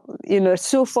 it's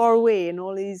so far away, and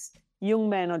all these young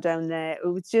men are down there. It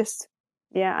was just,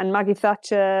 yeah. And Maggie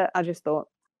Thatcher, I just thought,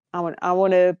 I want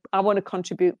to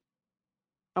contribute.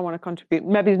 I want to contribute.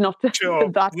 Maybe not to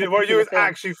that. What you was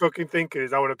actually fucking thinking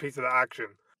is, I want a piece of that action.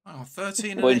 Oh,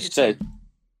 13 and 82.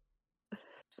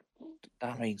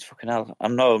 That means fucking hell.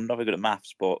 I'm not very good at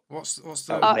maths, but what's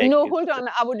that? No, hold on.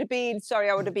 I would have been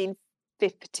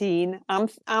 15. I'm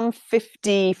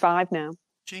 55 now.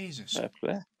 Jesus.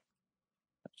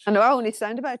 I know I only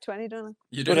sound about 20, don't I?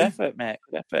 You do. Good effort, mate.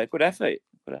 Good effort.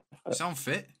 You sound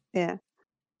fit. Yeah.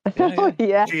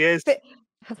 Yeah. She is.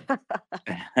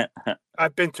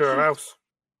 I've been to her house.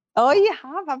 Oh, you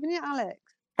have, haven't you, Alex?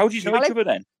 How did you know each other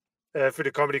then? Through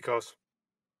the comedy course.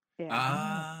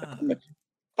 Yeah.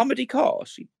 Comedy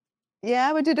course?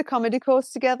 Yeah, we did a comedy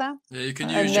course together. Yeah, you can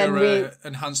use your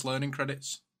enhanced learning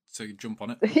credits to jump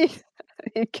on it.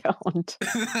 You can't.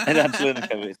 Enhanced learning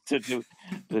credits to do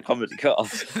the comedy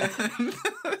course.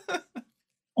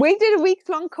 We did a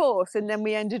week-long course, and then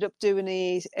we ended up doing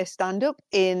a stand-up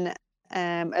in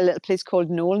a little place called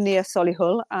Knoll near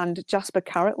Solihull, and Jasper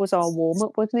Carrott was our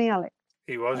warm-up, wasn't he, Alex?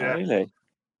 He was, yeah. Really?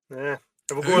 Yeah.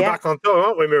 And we're going back on tour,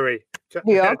 aren't we, Marie?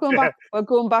 We are going back. We're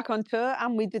going back on tour,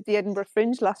 and we did the Edinburgh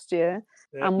Fringe last year,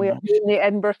 and we're doing the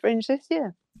Edinburgh Fringe this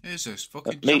year. Who's this?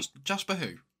 Fucking Jasper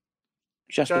who?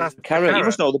 Jasper Carrott. You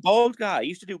must know the bald guy. He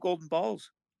used to do Golden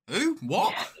Balls. Who?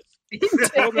 What?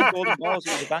 Golden Balls.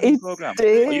 It was a banging program. Oh,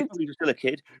 you probably were still a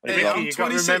kid. Hey, I'm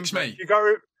 26, mate.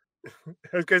 I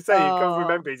was going to say, you can't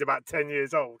remember. He's about 10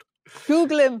 years old.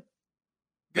 Google him.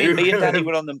 Me and Danny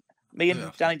were on the. Me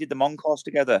and Danny did the Mon course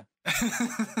together.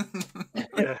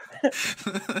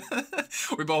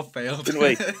 We both failed, didn't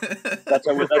we? That's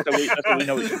how we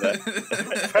know each other.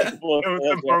 It was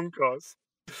the Mon course.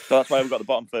 So that's why we've got the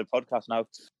bottom third podcast now.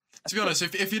 To be honest,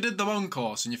 if you did the Mon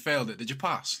course and you failed it, did you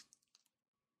pass?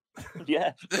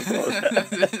 Yeah, of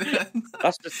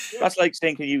course. That's like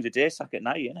saying, can you use a day sack at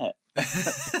night, isn't it?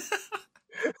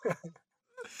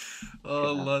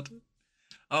 Oh, lad.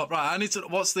 Oh, right. I need to.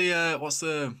 What's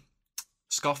the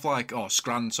scoff like? Oh,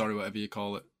 scran. Sorry, whatever you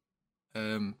call it.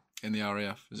 In the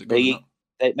RAF, is it good?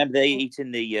 Remember they eat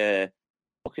in the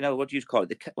fucking hell. What do you call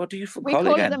it? What do you We call it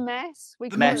call again? it the mess. We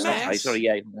The call Mess. it That's mess. right. Sorry,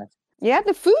 yeah. Yeah,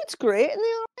 the food's great in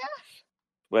the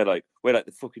We're like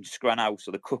the fucking scran house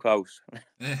or the cook house.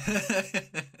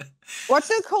 What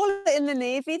do they call it in the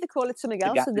Navy? They call it something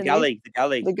else in The the Navy.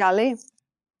 galley. The galley.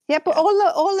 Yeah, but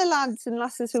all the lads and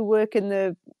lasses who work in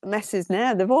the messes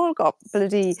now, they've all got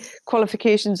bloody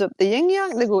qualifications up the yin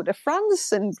yang. They go to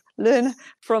France and learn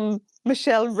from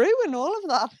Michelle Roux and all of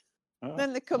that. Oh.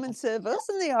 Then they come and serve us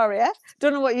in the RAF.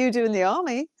 Don't know what you do in the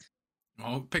army.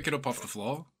 Oh, pick it up off the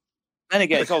floor. Then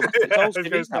again, it's all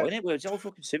civics now, isn't it? It's all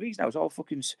fucking civics now. It's all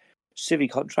fucking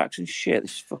civic contracts and shit.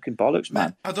 This is fucking bollocks,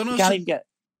 man. I don't know. You can't even get.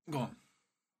 Go on.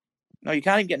 No, you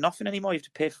can't even get nothing anymore. You have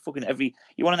to pay for fucking every.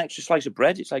 You want an extra slice of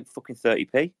bread? It's like fucking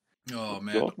 30p. Oh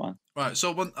man. God, man. Right.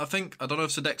 So I don't know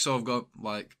if Sodexo have got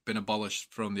been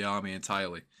abolished from the army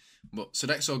entirely, but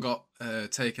Sodexo got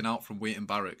taken out from Wheaton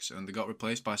Barracks and they got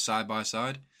replaced by Side by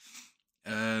Side.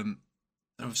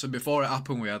 So before it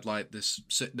happened, we had this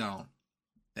sit down,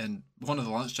 and one of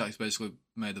the Lance Jacks basically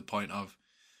made the point of,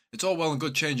 it's all well and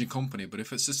good changing company, but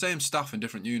if it's the same staff in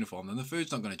different uniform, then the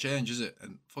food's not going to change, is it?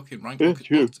 And fucking Rank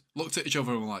looked at each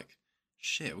other and were like,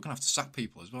 shit, we're going to have to sack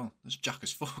people as well. That's jack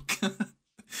as fuck.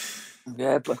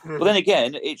 Yeah, but then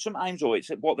again, it's sometimes it's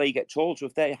what they get told. So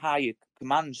if their higher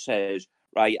command says,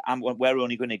 right, we're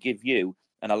only going to give you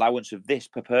an allowance of this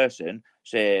per person,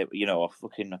 say, a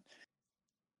fucking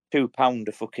 £2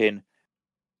 a fucking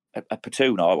a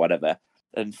platoon or whatever,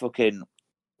 and fucking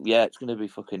it's going to be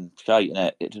fucking shite,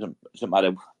 innit? It doesn't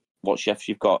matter what chefs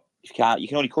you've got. You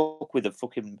can only cook with the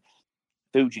fucking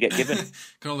food you get given.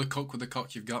 Can only cook with the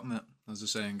cock you've got, mate, as the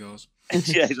saying goes.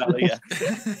 Yeah, exactly. Yeah.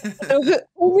 So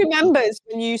who remembers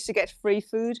when you used to get free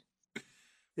food?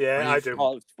 Yeah, I do.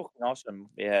 Oh, it's fucking awesome.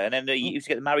 Yeah, and then you used to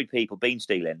get the married people bean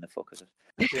stealing, the fuckers.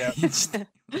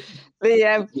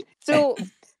 Yeah. So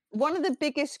one of the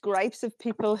biggest gripes of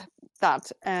people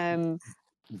that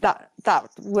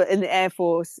were in the Air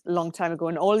Force a long time ago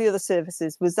and all the other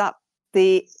services was that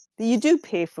you do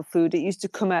pay for food. It used to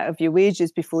come out of your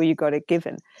wages before you got it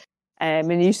given.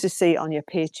 And you used to see it on your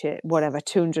paycheck, whatever,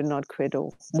 200 odd quid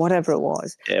or whatever it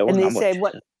was. Yeah, and they say,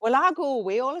 well, I go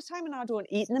away all the time and I don't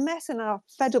eat in the mess and I'm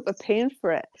fed up of paying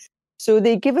for it. So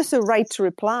they give us a right to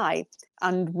reply.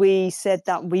 And we said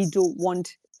that we don't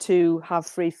want to have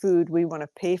free food. We want to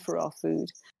pay for our food.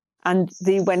 And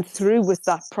they went through with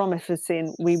that promise of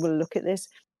saying, we will look at this.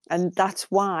 And that's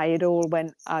why it all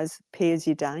went as pay as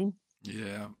you dine.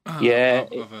 Yeah. Yeah.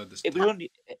 I've heard this. It was only...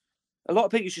 A lot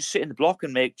of people used to sit in the block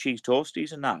and make cheese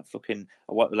toasties and that, fucking,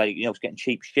 getting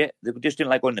cheap shit. They just didn't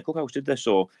like going to the cookhouse, did they?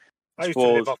 So I used to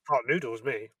live off pot noodles,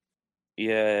 me.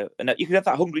 Yeah, and you could have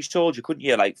that hungry soldier, couldn't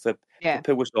you? For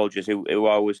poor soldiers who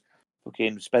always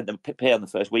fucking spent them pay on the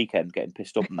first weekend getting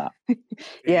pissed up and that.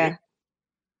 Yeah.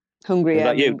 Hungry. Is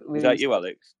that you? Is that you,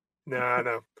 Alex?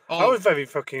 No. Oh. I was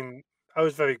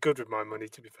very good with my money,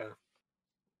 to be fair.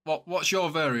 What's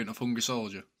your variant of hungry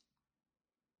soldier?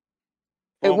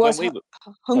 It was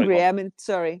hungry.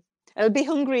 Sorry. It'll be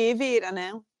hungry aviator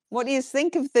now. What do you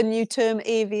think of the new term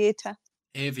aviator?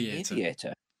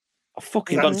 Aviator. I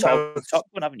fucking gone Top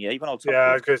Gun, haven't you? You've gone all Top Gun. Yeah,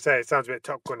 I was going to say, it sounds a bit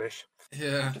Top Gun-ish.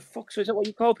 Yeah. What the fuck? So is that what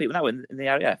you call people now in the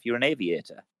RAF? You're an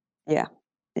aviator? Yeah.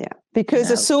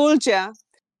 Because a soldier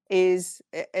is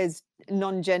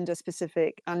non-gender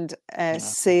specific and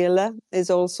sailor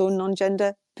is also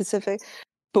non-gender specific.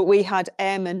 But we had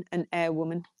airman and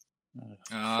airwoman.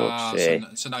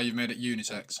 So now you've made it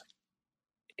unisex.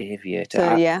 Aviator.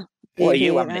 So, yeah. What are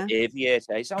you? I'm an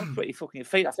aviator. It sounds pretty fucking... I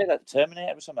think that's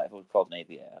Terminator or something if it was called an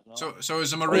aviator. So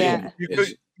is a marine... Yeah.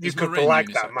 You could black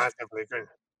that massively, couldn't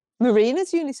you? Marine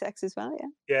is unisex as well, yeah.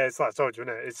 Yeah, it's like I told you,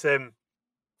 isn't it? It's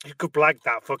you could blag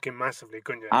that fucking massively,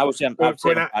 couldn't you? I was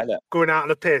going out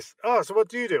on a piss. Oh, so what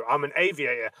do you do? I'm an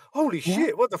aviator. Holy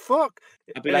shit! What the fuck?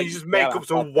 And you just make up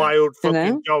some wild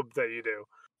fucking job that you do.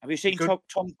 Have you seen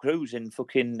Tom Cruise in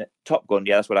fucking Top Gun?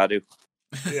 Yeah, that's what I do.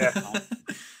 Yeah.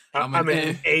 I'm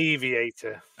an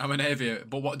aviator. I'm an aviator,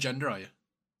 but what gender are you?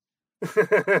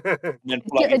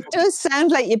 It does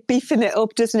sound like you're beefing it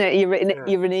up, doesn't it? You're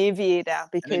an aviator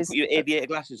because put your aviator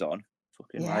glasses on.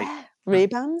 Fucking right.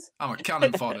 Ray-Bans. I'm a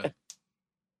cannon fodder.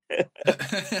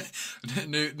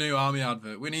 new army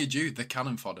advert. We need you, the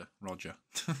cannon fodder, Roger.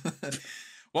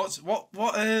 What's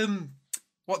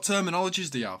What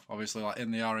terminologies do you have? Obviously, like in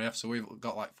the RAF, so we've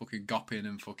got like fucking gopping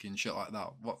and fucking shit like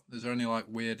that. What is there any like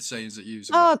weird sayings that you use?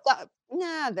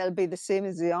 They'll be the same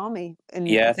as the army. In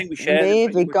Yeah, I think we share them.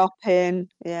 Navy, gopping,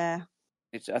 yeah.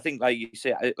 I think like you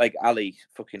say, like Ali,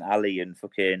 and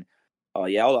fucking. Oh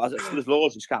yeah, there's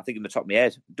loads. I just can't think of them on the top of my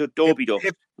head. Dobby dust,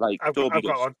 like I've Dobby got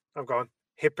dust. one. I've got one.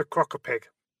 Hippocrocopig.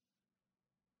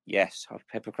 Yes,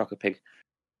 Pepper Pig.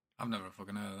 I've never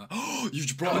fucking heard of that. Oh, you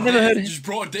just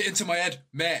brought a date into my head,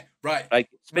 mate. Right. Like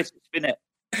spin it.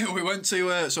 We went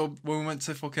to so when we went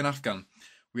to fucking Afghan,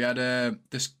 we had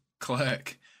this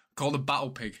clerk called a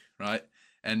battle pig, right?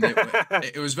 And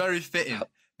it was very fitting.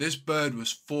 This bird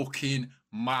was fucking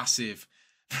massive,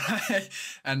 right?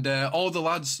 And all the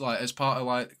lads, like as part of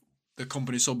like the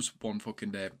company subs one fucking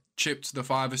day, chipped the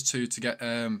fivers to get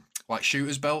like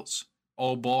shooters belts,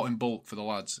 all bought in bulk for the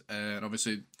lads. And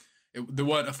obviously, there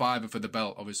weren't a fiver for the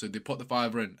belt. Obviously, they put the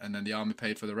fiver in, and then the army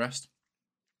paid for the rest,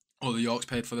 or the Yorks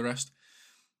paid for the rest.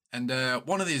 And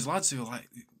one of these lads who were like,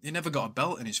 he never got a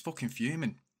belt, and he's fucking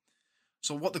fuming.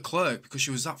 So what the clerk, because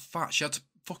she was that fat, she had to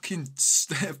fucking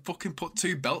put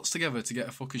two belts together to get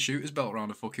a fucking shooter's belt around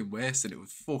her fucking waist, and it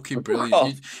was fucking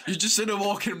brilliant. You just see her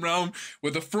walking around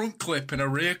with a front clip and a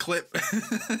rear clip.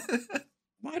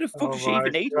 Why the fuck does she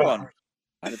even need one?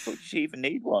 Why the fuck does she even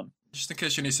need one? Just in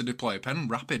case she needs to deploy a pen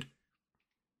rapid.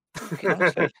 Yeah,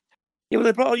 well,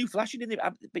 they brought all new flashing, didn't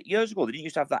they? But years ago, they didn't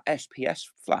used to have that SPS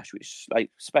flash, which is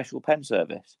like special pen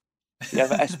service. They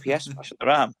have an SPS flash at the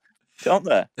RAM, don't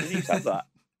they? They used to have that.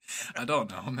 I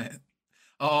don't know, mate.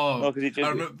 Oh, no,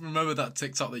 I remember that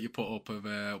TikTok that you put up of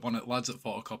one of the lads that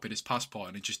photocopied his passport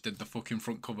and he just did the fucking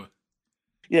front cover.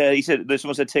 Yeah,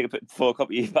 someone said take a photocopy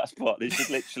of your passport. And it's just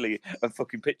literally a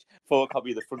fucking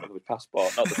photocopy of the front of his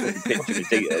passport, not the fucking picture of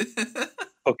details.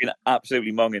 Fucking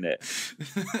absolutely monging it.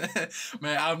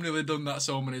 Mate, I've nearly done that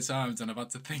so many times and I've had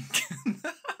to think.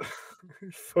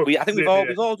 I think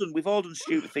we've all done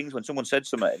stupid things when someone said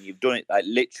something and you've done it, like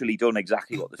literally done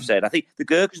exactly what they've said. I think the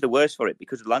Gurkhas are the worst for it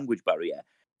because of the language barrier.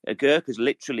 Gurkhas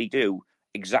literally do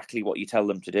exactly what you tell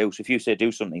them to do. So if you say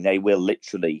do something, they will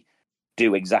literally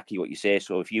do exactly what you say.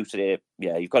 So if you say,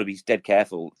 yeah, you've got to be dead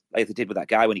careful, like they did with that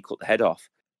guy when he cut the head off.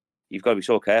 You've got to be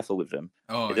so careful with them.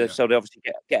 So they obviously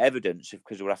get evidence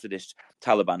because we're after this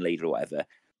Taliban leader or whatever.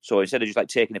 So instead of just like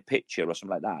taking a picture or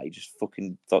something like that, he just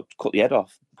fucking thought cut the head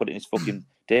off, put it in his fucking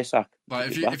day sack.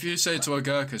 Like if you say to a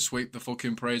Gurkha, sweep the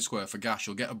fucking parade square for gas,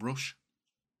 you'll get a brush.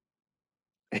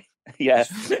 Yeah.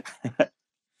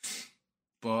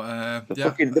 But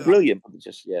they're brilliant. But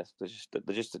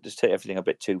they just take everything a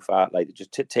bit too far. Like they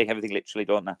just take everything literally,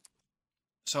 don't they?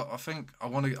 So I think I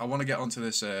want to get onto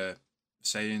this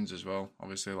sayings as well.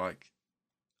 Obviously, like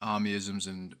armyisms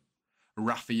and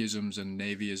RAFisms and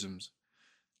navyisms.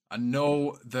 I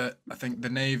know that I think the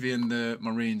Navy and the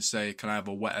Marines say, "Can I have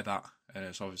a wet of that?" And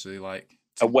it's obviously like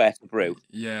a wet brew.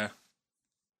 Yeah.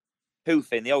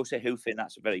 Hoofing. They always say hoofing.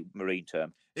 That's a very Marine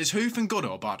term. Is hoofing good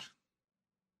or bad?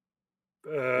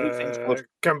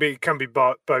 Can be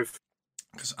both.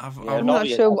 Because I'm not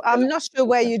sure. I'm not sure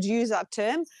where you'd use that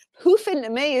term. Hoofing to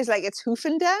me is like it's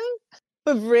hoofing down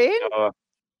with rain.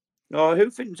 No,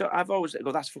 hoofing. I've always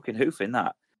go. That's fucking hoofing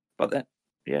that. But then,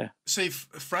 yeah. See,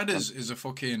 Fred is a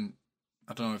fucking.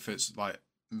 I don't know if it's like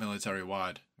military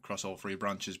wide across all three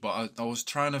branches, but I was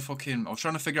trying to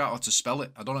figure out how to spell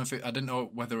it. I don't know I didn't know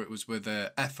whether it was with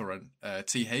F or a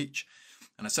TH,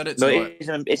 and I said it.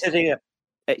 It says here.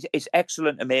 It's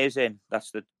excellent, amazing.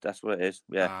 That's what it is.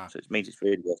 Yeah, so it means it's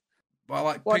really good. Well,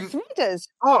 like what Frida's?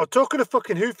 Oh, talking of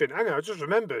fucking hoofing. Hang on, I just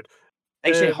remembered.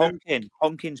 They say honking.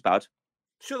 Honking's bad.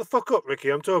 Shut the fuck up,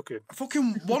 Ricky. I'm talking.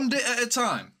 Fucking one bit at a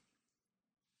time.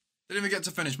 Didn't even get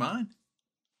to finish mine.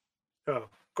 Oh,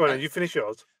 go on, then. You finish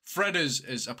yours. Fred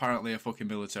is apparently a fucking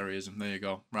militaryism. There you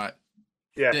go. Right.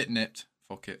 Yeah. It nipped.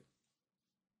 Fuck it.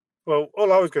 Well,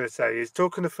 all I was going to say is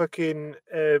talking of fucking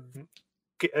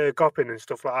gopping and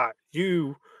stuff like that.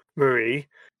 You, Marie,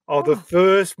 are the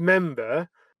first member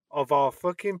of our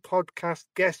fucking podcast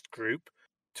guest group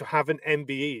to have an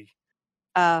MBE.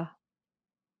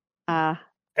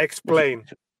 Explain.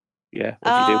 Yeah,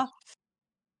 what do you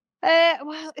do?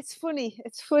 Well, it's funny.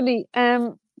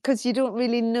 Because you don't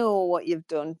really know what you've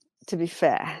done. To be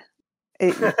fair,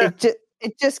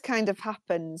 it just kind of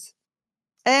happens.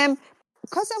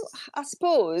 Because I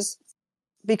suppose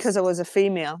because I was a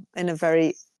female in a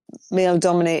very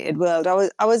male-dominated world,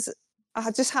 I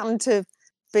just happened to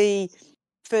be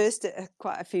first at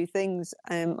quite a few things.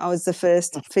 I was the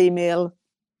first female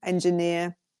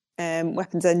engineer,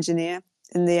 weapons engineer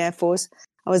in the Air Force.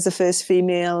 I was the first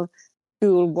female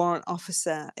school warrant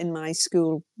officer in my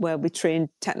school where we trained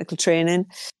technical training.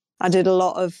 I did a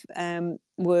lot of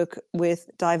work with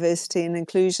diversity and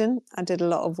inclusion. I did a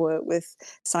lot of work with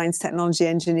science, technology,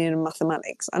 engineering, and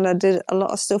mathematics, and I did a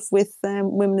lot of stuff with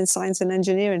women in science and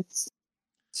engineering.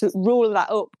 So roll that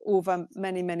up over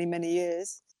many, many, many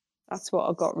years. That's what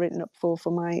I got written up for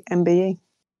my MBE.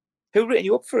 Who written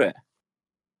you up for it?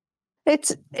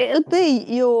 It'll be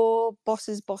your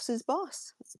boss's boss's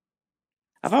boss.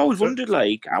 I've always wondered,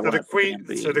 like, I want the Queen.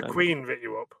 MBE, So the Queen writ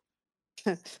you up.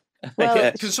 Well,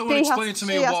 yeah. Can someone explain to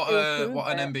me what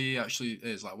an MBE actually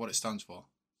is, like what it stands for?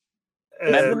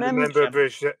 Member of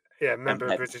British. Yeah, member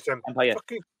of British Empire.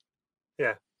 Fucking,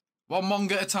 yeah. One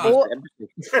mong at a time.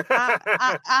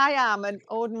 I am an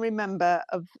ordinary member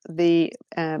of the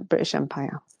British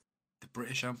Empire. The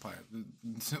British Empire?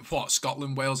 What,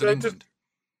 Scotland, Wales, and England?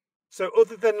 So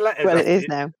other than letters... Well, it is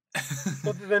now.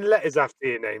 Other than letters after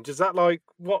your name, does that, like,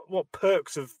 what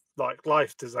perks of, like,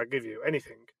 life does that give you?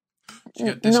 Anything?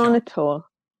 None at all.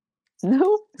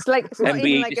 No, it's not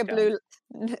even like discount.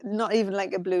 not even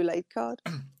like a blue light card.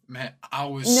 Mate, I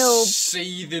was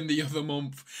seething the other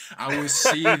month. I was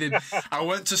seething. I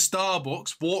went to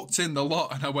Starbucks, walked in the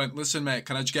lot, and I went, "Listen, mate,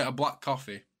 can I just get a black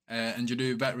coffee? And you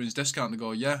do veterans discount?" They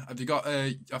go, "Yeah." Have you got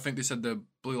I think they said the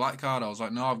blue light card. I was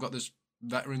like, "No, I've got this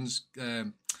veterans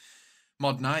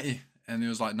mod 90," and he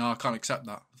was like, "No, I can't accept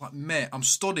that." I was like, "Mate, I'm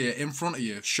stood here in front of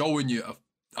you, showing you.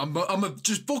 I'm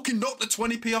just fucking knocked the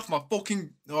 20p off my fucking...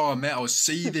 Oh, mate, I was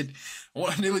seething.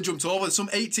 I nearly jumped over. Some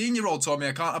 18-year-old told me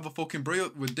I can't have a fucking brew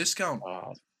with discount.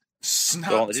 Oh,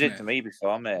 snapped, they did it to me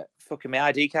before, mate. Fucking my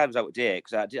ID card was out of date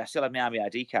because I still had my army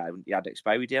ID card. It had the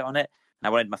expiry date on it. And I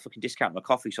wanted my fucking discount on my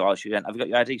coffee, so she went, "Have you got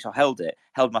your ID?" So I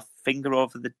held my finger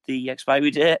over the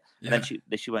expiry date, and then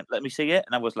she went, "Let me see it,"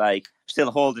 and I was like,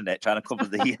 still holding it, trying to cover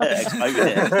the expiry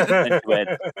date. And she went,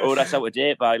 "Oh, that's out of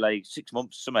date by like 6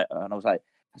 months or something," and I was like,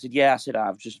 "Yeah," I said,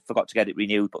 "I've just forgot to get it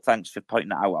renewed, but thanks for pointing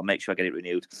that out. I'll make sure I get it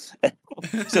renewed."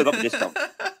 Still got the discount.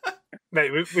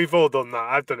 Mate, we've all done that.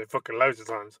 I've done it fucking loads of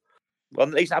times. Well,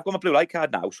 at least I've got my blue light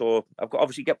card now, so I've got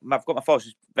my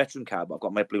forces veteran card, but I've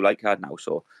got my blue light card now,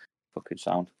 so fucking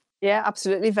sound. Yeah,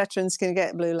 absolutely. Veterans can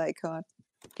get a blue light card.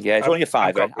 Yeah, it's only a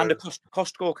 £5 and a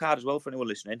Costco card as well for anyone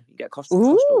listening. You get a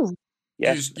Costco.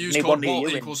 Yeah, use code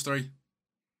WALT equals 3.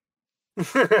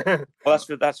 Well,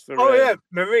 that's for. Oh yeah,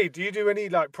 Marie, do you do any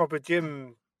like proper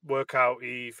gym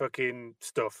workout-y fucking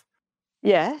stuff?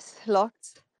 Yes,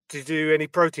 lots. Do you do any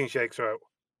protein shakes out?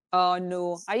 Oh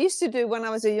no, I used to do when I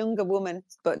was a younger woman,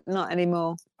 but not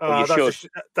anymore. Oh,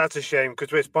 that's a shame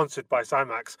because we're sponsored by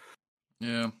Cymax.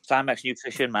 Yeah, Cymax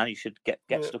Nutrition, man. You should get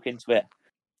stuck into it.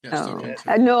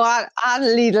 No,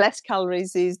 I need less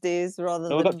calories these days rather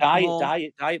than. We've got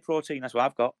diet protein. That's what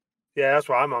I've got. Yeah, that's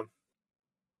what I'm on.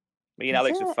 Me and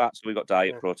Alex are fat, so we've got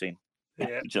diet protein.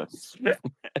 Yeah.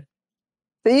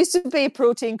 There used to be a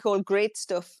protein called Great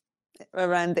Stuff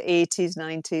around the 80s,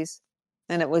 90s,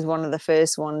 and it was one of the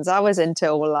first ones. I was into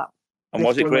all that. And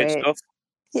was it Great Stuff?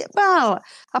 Yeah, well,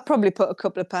 I probably put a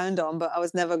couple of pounds on, but I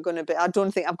was never going to be. I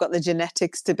don't think I've got the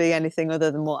genetics to be anything other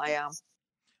than what I am.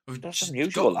 That's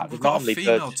unusual. We've got a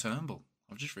female Turnbull.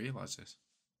 I've just realised this.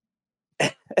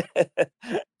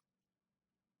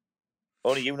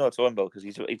 Only you know Turnbull because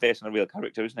he's based on a real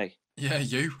character, isn't he? Yeah,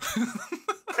 you.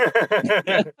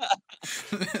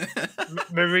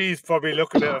 Marie's probably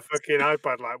looking at a fucking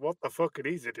iPad like, what the fuck are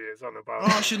these idiots on about?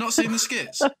 Oh, she's not seen the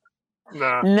skits?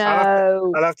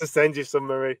 No. I'll have to send you some,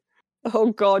 Marie.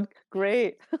 Oh, God,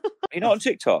 great. Are you not on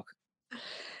TikTok?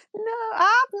 No,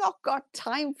 I've not got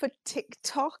time for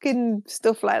TikTok and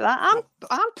stuff like that.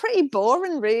 I'm pretty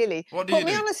boring, really. What do you do?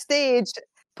 Put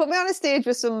me on a stage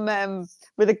with some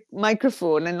with a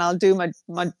microphone, and I'll do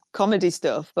my comedy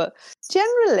stuff. But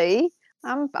generally,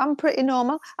 I'm pretty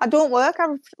normal. I don't work.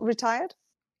 I'm retired.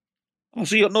 Oh,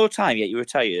 so you got no time yet? You're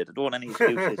retired. I don't want any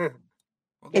excuses.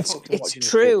 It's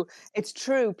true. It's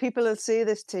true. People will say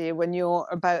this to you when you're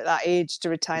about that age to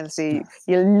retire. They'll say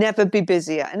you'll never be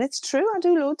busier, and it's true. I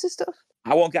do loads of stuff.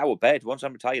 I won't get out of bed. Once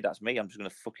I'm retired, that's me. I'm just going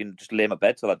to fucking just lay in my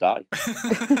bed till I die.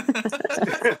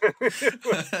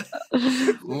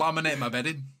 Laminate my bed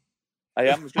in. I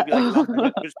am. It's going to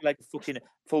be like a fucking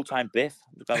full-time Biff.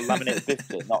 I'm just going to laminate a Biff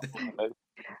bit, not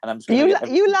and I'm just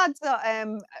you lads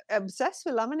are obsessed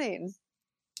with laminating.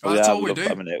 Oh, that's all we do.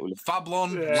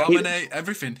 Fablon, laminate,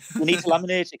 everything. We need to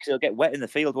laminate it because it'll get wet in the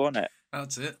field, won't it?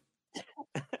 That's it.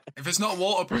 If it's not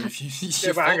waterproof,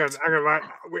 yeah, but hang on, right.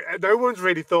 No one's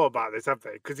really thought about this, have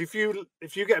they? Because if you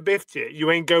get a biff kit, you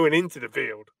ain't going into the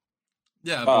field.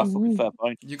 Yeah, fucking fair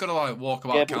point. You got to like walk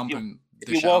about camp and if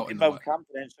you're walking about camp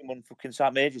and then someone fucking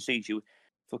Sam Major sees you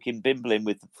fucking bimbling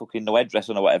with fucking no headdress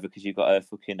on or whatever because you've got a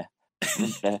fucking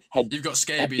head. You've got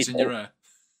scabies in your hair.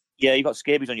 Yeah, you've got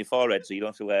scabies on your forehead, so you don't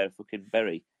have to wear a fucking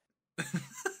berry.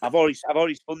 I've already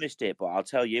spun this day, but I'll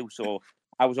tell you. So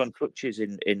I was on crutches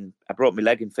I broke my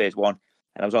leg in phase 1,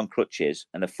 and I was on crutches,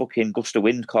 and a fucking gust of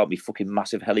wind caught me fucking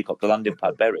massive helicopter landing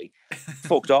pad berry,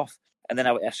 fucked off. And then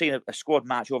I seen a squad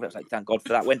march over. I was like, thank God for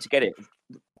that. Went to get it,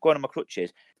 going on my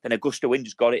crutches. Then a gust of wind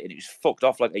just got it, and it was fucked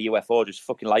off like a UFO, just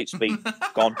fucking light speed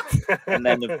gone. And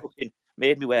then they fucking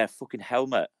made me wear a fucking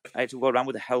helmet. I had to go around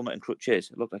with a helmet and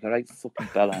crutches. It looked like a right fucking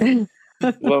bella.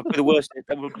 Well, the worst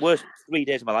 3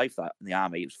 days of my life that in the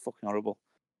army. It was fucking horrible.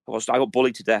 I got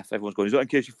bullied to death. Everyone's going, is that in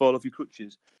case you fall off your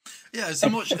crutches? Yeah, it's so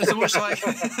much like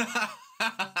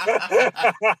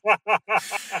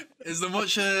is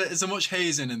there much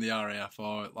hazing in the RAF,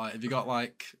 or like have you got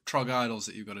like trog idols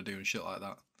that you've got to do and shit like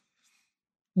that?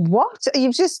 What?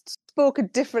 You've just spoke a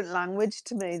different language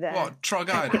to me there. What, trog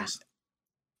idols?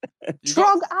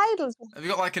 Trog idols. Have you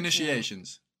got like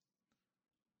initiations?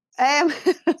 Well,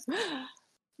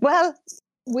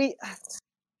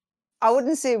 I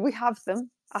wouldn't say we have them.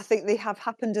 I think they have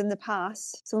happened in the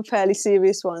past, some fairly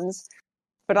serious ones.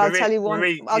 But I'll tell you one.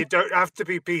 Marie, you don't have to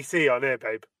be PC on here,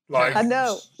 babe. Like, I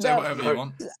know. Say whatever you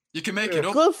want. You can make it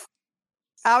up.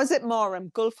 I was at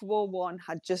Moram. Gulf War 1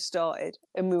 had just started,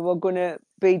 and we were going to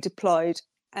be deployed.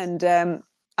 And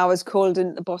I was called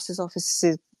into the boss's office. He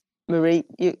said, Marie,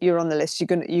 you're on the list. You're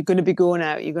going to be going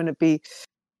out. You're going to be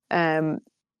on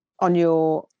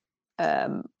your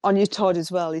TOD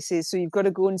as well. He says, so you've got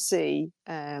to go and see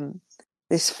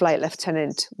this flight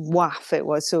lieutenant WAF. It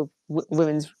was so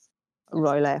Women's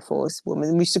Royal Air Force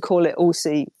woman. We used to call it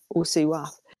OC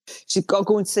WAF. She's got to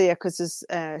go and see her because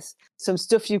there's some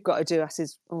stuff you've got to do. I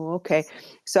says, oh, okay.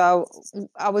 So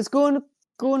I was going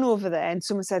over there, and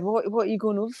someone said, what are you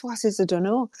going over for? I says, I don't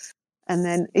know. And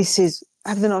then he says,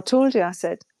 have they not told you? I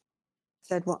said,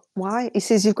 what? Why? He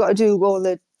says, you've got to do all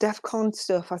the DEFCON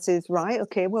stuff. I says, right,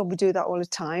 okay, well, we do that all the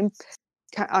time.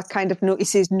 I kind of know. He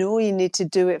says, no, you need to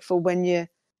do it for when you're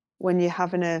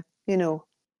having a,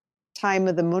 time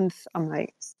of the month. I'm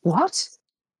like, what?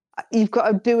 You've got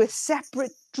to do a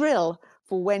separate drill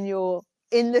for when you're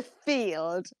in the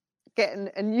field getting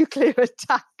a nuclear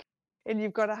attack, and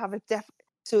you've got to have a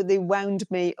So they wound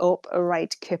me up a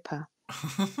right kipper,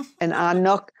 and I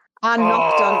knocked on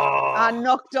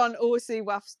OC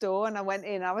WAF's door, and I went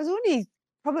in. I was only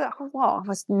probably I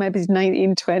was maybe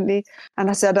 19, 20, and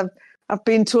I said, I've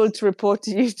been told to report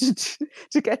to you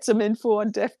to get some info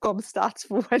on DEFCON stats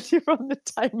for when you're on the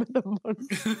time of the month.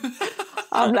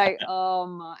 I'm like, oh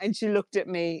my! And she looked at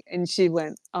me and she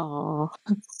went, oh,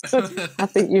 I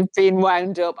think you've been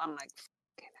wound up. I'm like,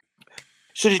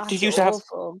 so did you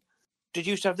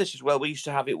used to have this as well? We used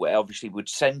to have it where obviously we'd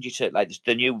send you to like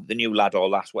the new lad or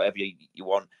lass, whatever you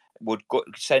want. Would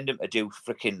send them to do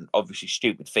freaking obviously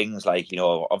stupid things like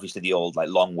obviously the old like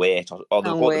long wait or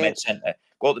they'll go to the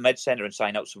med centre and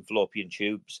sign out some fallopian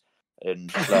tubes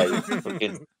and like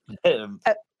freaking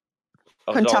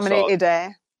contaminated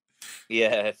air.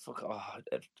 Yeah,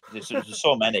 there's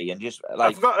so many, and just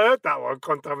like I've not heard that one.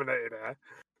 Contaminated air.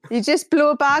 You just blow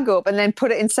a bag up and then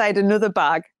put it inside another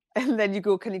bag, and then you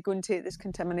go, can you go and take this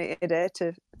contaminated air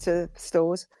to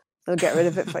stores? They'll get rid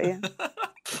of it for you.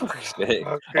 Almost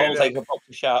like a box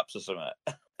of sharps or something.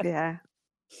 Yeah.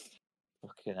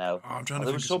 Fucking hell. Oh,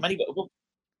 there was so many, but there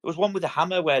was one with a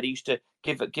hammer where they used to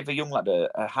give a young lad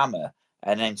a hammer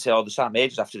and then say, the Sam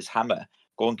ages after this hammer,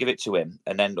 go and give it to him.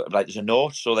 And then like there's a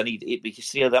note, so then he'd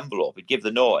seal the envelope, he'd give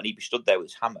the note, and he'd be stood there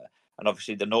with his hammer. And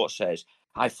obviously the note says,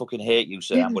 I fucking hate you,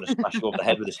 sir. I'm going to smash you over the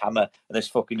head with this hammer. And this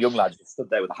fucking young lad just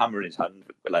stood there with a hammer in his hand.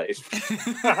 Like,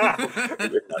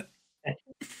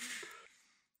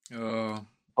 oh,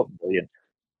 brilliant.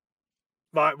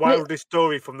 My wildest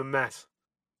story from the mess.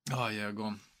 Oh yeah, go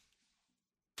on.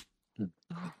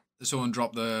 Someone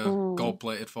dropped the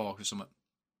gold-plated fork or something.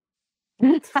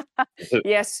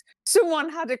 Yes,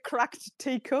 someone had a cracked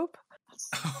teacup.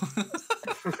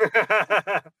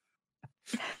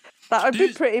 That would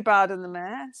be pretty bad in the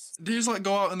mess. Do you just like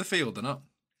go out in the field or not?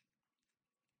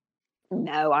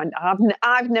 No,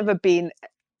 I've never been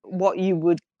what you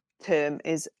would term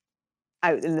is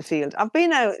out in the field. I've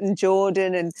been out in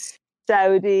Jordan and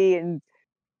Saudi and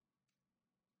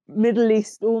Middle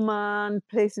East, Oman,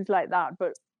 places like that.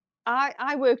 But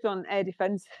I worked on air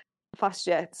defence fast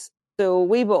jets, so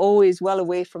we were always well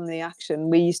away from the action.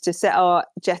 We used to set our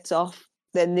jets off,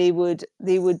 then they would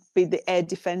be the air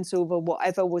defence over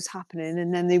whatever was happening,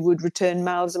 and then they would return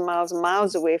miles and miles and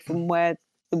miles away from where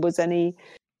there was any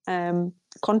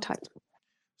contact.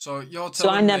 So you're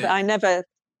telling me... I never...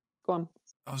 Go on.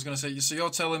 I was going to say, so you're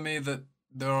telling me that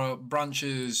there are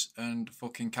branches and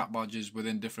fucking cat badges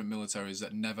within different militaries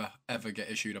that never, ever get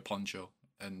issued a poncho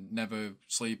and never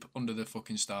sleep under the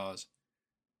fucking stars?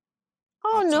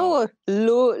 Oh at all.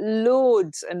 no,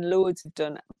 loads and loads have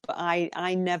done it, but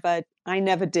I never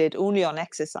did. Only on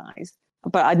exercise,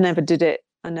 but I never did it.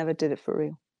 I never did it for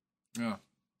real. Yeah.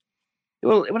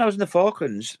 Well, when I was in the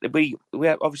Falklands, we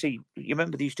obviously, you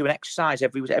remember they used to do an exercise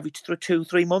every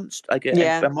 2-3 months, like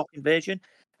Yeah. a mock invasion.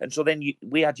 And so then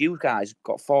we had you guys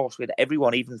got forced with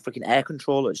everyone, even freaking air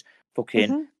controllers,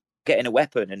 fucking getting a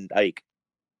weapon and like,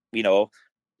 you know,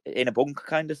 in a bunker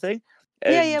kind of thing.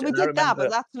 Yeah, we And I did that, remember,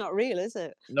 but that's not real, is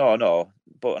it? no,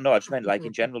 but no, I just meant like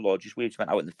in general, or we just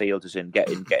went out in the fields as in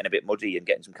getting a bit muddy and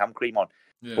getting some camp cream on.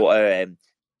 Yeah.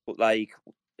 But like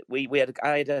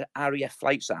I had a RAF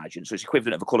flight sergeant, so it's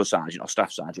equivalent of a colour sergeant or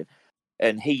staff sergeant,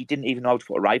 and he didn't even know how to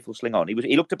put a rifle sling on.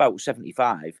 He looked about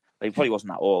 75. Like, he probably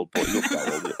wasn't that old, but he looked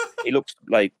that old. He looked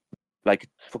like a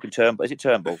fucking Turnbull. Is it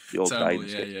Turnbull? The old guy. Turnbull,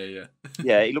 yeah.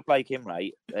 Yeah, he looked like him,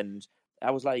 right? And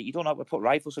I was like, you don't know how to put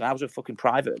rifles on. I was a fucking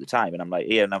private at the time, and I'm like,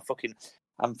 yeah, and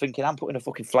I'm thinking, I'm putting a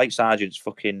fucking flight sergeant's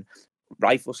fucking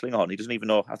rifle sling on. He doesn't even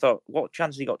know. I thought, what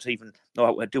chance has he got to even know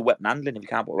how to do weapon handling if he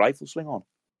can't put a rifle sling on?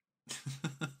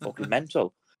 Fucking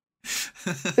mental.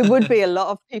 There would be a lot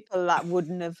of people that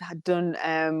wouldn't have had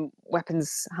done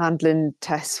weapons handling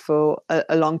tests for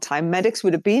a long time. Medics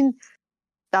would have been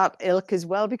that ilk as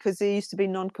well because they used to be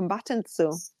non-combatants.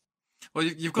 So, Well,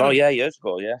 you've got. Years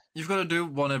ago, yeah. You've got to do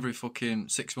one every fucking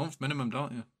 6 months minimum,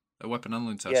 don't you? A weapon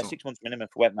handling test. Yeah, 6 months minimum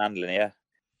for weapon handling. Yeah.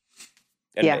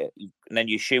 And, yeah. And then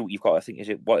you shoot. You've got, I think, is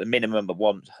it what a minimum of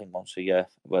once? I think once a year.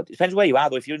 Well, it depends where you are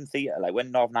though. If you're in theatre, like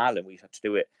when Northern Ireland, we had to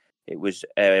do it. It was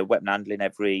weapon handling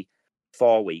every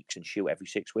 4 weeks and shoot every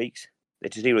 6 weeks. They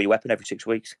had to zero your weapon every 6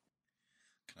 weeks.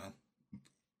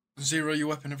 Zero your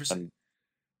weapon every 6.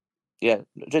 Yeah,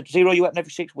 zero your weapon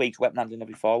every 6 weeks. Weapon handling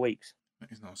every 4 weeks.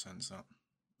 Makes no sense. That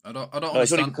I don't No, understand.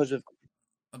 it's only because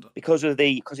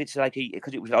it's like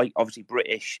because it was like obviously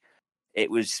British.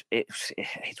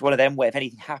 It's one of them where if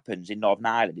anything happens in Northern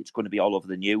Ireland, it's going to be all over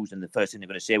the news, and the first thing they're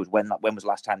going to say was when was the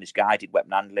last time this guy did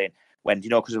weapon handling? When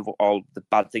because of all the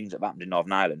bad things that have happened in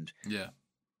Northern Ireland. Yeah.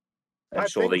 And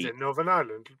so things in Northern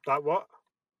Ireland, like what?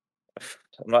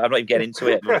 I'm not even getting into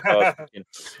it. I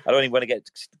don't even want to get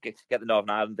the Northern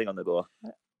Ireland thing on the go.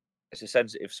 It's a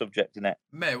sensitive subject, isn't it?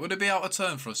 Mate, would it be out of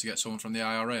turn for us to get someone from the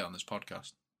IRA on this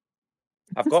podcast?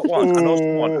 I've got one. I know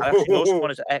someone. I actually know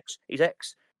someone as ex. He's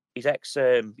ex.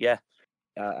 Yeah.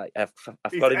 I've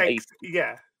got him.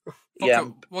 Yeah. Yeah.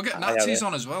 We'll get Nazis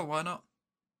on as well. Why not?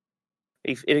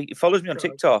 He follows me on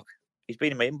TikTok. He's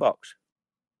been in my inbox.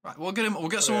 Right, we'll get him. We'll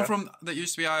get someone from that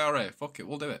used to be IRA. Fuck it,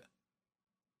 we'll do it.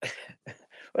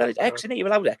 Well, it's ex, isn't it? You're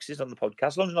allowed exes on the podcast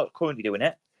as long as you're not currently doing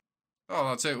it. Oh,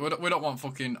 that's it. We don't want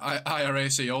fucking IRA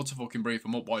CEO to fucking brief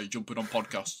them up while you're jumping on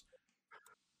podcasts.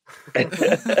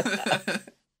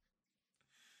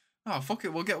 Oh, fuck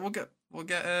it. We'll get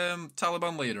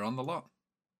Taliban leader on the lot.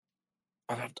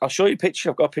 I'll show you a picture.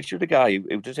 I've got a picture of the guy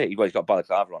who does it. He's got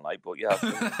balaclava on, like, but yeah. What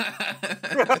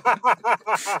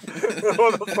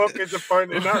the fuck is the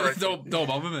point in that? Don't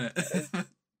bother, mate.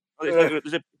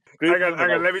 There's a group.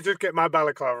 Hang on. Let me just get my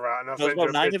balaclava out. And There's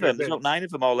about 9 of them. There's about 9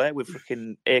 of them all there with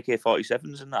freaking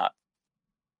AK-47s and that.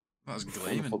 That's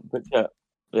gleaming.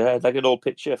 Yeah, like an old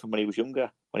picture from when he was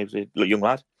younger, when he was a young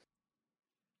lad.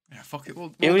 Yeah, fuck it.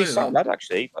 We'll he was do a sound lad,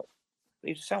 actually.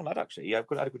 He was a sound lad, actually. Yeah,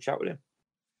 I had a good chat with him.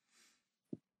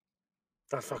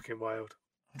 That's fucking wild.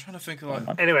 I'm trying to think of like.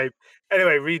 Anyway,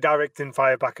 redirecting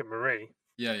fire back at Marie.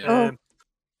 Yeah.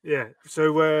 Yeah.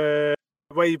 So, where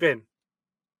you been?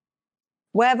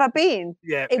 Where have I been?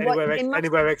 Yeah, anywhere in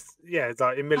military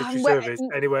service,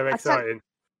 anywhere exciting.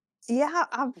 Yeah,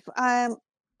 I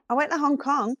went to Hong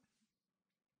Kong.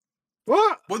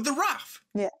 What? With the RAF?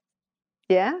 Yeah.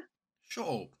 Yeah. Shut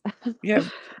up. Yeah.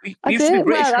 You used to be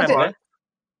British, remember?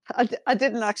 I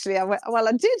didn't actually. I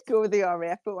did go with the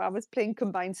RAF, but I was playing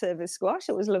combined service squash.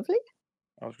 It was lovely.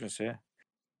 I was going to say.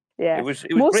 Yeah. It was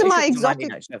most British of my exotic.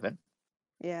 1997.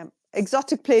 Yeah,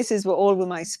 exotic places were all with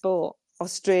my sport: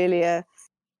 Australia,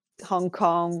 Hong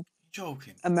Kong,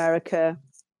 Joking. America,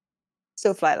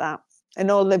 stuff like that, and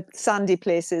all the sandy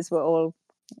places were all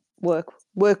work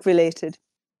related.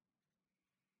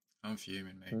 I'm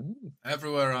fuming, mate. Mm-hmm.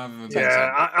 Everywhere I've ever been.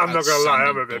 Yeah, I'm not gonna lie,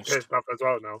 I'm a bit pissed off as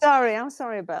well now. I'm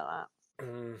sorry about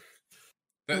that.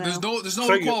 There's no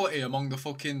equality among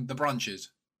the branches.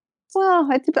 Well,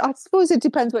 I suppose it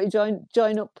depends what you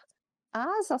join up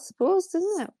as, I suppose,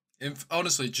 doesn't it?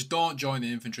 Honestly, just don't join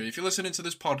the infantry. If you're listening to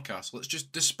this podcast, let's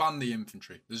just disband the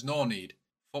infantry. There's no need.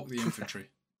 Fuck the infantry.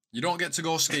 You don't get to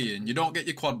go skiing. You don't get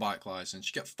your quad bike license.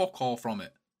 You get fuck all from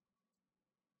it.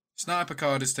 Sniper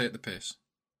card is take the piss.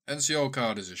 NCO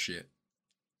card is a shit.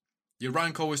 Your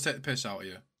rank always take the piss out of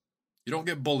you. You don't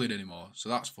get bullied anymore, so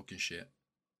that's fucking shit.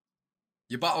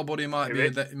 Your battle buddy might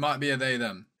be a they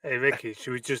them. Hey, Ricky,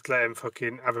 should we just let him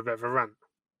fucking have a bit of a rant?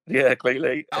 Yeah,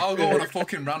 clearly. I'll go on a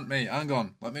fucking rant, mate. Hang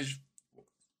on. Let me just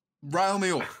rile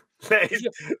me up. Let him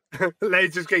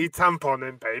just get your tampon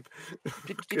in, babe.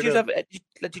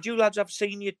 Did you lads have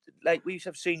senior, like, we used to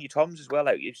have senior Toms as well?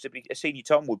 Like, it used to be, a senior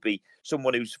Tom would be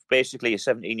someone who's basically a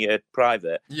 17-year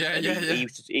private. Yeah. He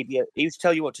used to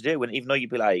tell you what to do, and even though you'd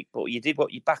be like, but you did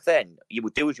what you, back then, you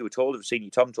would do as you were told. If a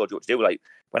senior Tom told you what to do, like,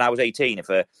 when I was 18, if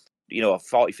a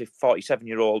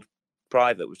 47-year-old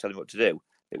private was telling me what to do,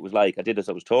 it was like, I did as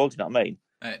I was told, you know what I mean?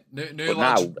 New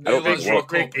lads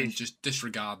rock up and just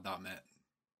disregard that, mate.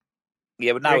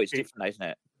 Yeah, but now Ricky, it's different, isn't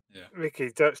it? Yeah. Ricky,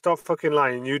 don't stop fucking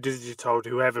lying. You did as you told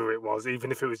whoever it was,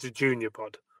 even if it was the junior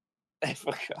pod.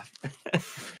 Fuck off.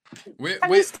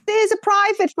 Can you stay as a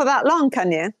private for that long,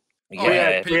 can you?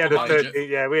 Yeah, we had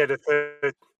a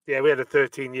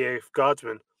 13-year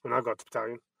guardsman when I got to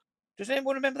battalion. Does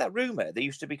anyone remember that rumour? They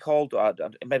used to be called,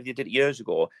 maybe they did it years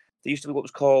ago, there used to be what was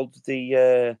called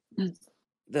the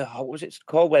what was it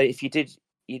called, where if you did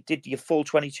your full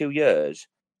 22 years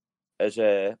as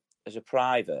a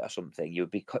private or something, you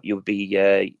would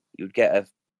get a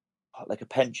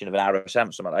pension of an RSM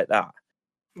or something like that.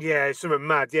 Yeah, it's something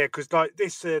mad. Yeah, because like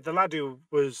this, the lad who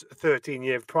was a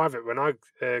 13-year private when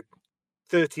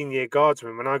 13-year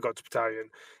guardsman when I got to battalion,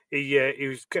 he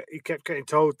kept getting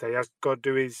told that he has got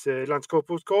to do his Lance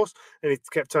Corporal's course, and he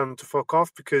kept telling him to fuck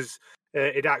off because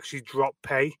it actually dropped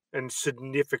pay and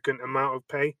significant amount of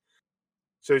pay.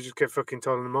 So he just kept fucking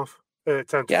telling him off.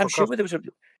 I'm sure there was a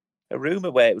rumour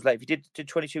where it was like if you did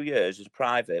 22 years as a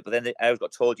private, but then I always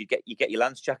got told you get your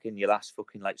Lance Jack in your last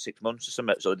fucking like 6 months or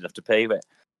something, so they didn't have to pay for it.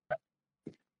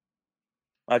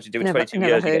 Imagine doing 22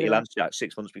 years, you get your Lance Jack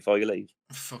 6 months before you leave.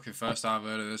 Fucking first I've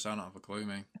heard of this, I don't have a clue,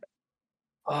 mate.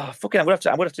 Oh, fucking! I'm gonna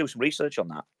have to do some research on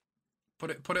that.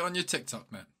 Put it on your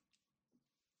TikTok, mate.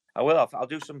 I will. I'll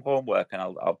do some homework and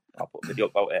I'll put a video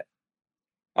about it.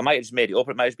 I might have just made it up.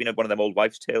 It might have been one of them old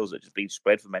wives' tales that's just been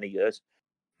spread for many years.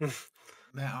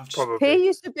 Pay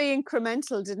used to be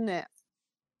incremental, didn't it?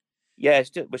 Yeah, it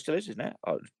still is, isn't it?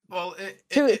 Well,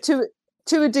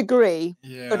 to a degree,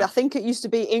 yeah. But I think it used to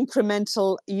be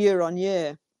incremental year on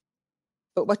year.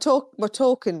 But we're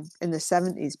talking in the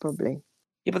 70s probably.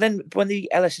 Yeah, but then when the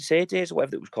LSSA days or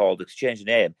whatever it was called, it's changed the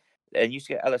name, and you used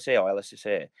to get LSA or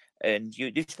LSSA, and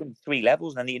you just went 3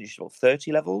 levels, and then the initial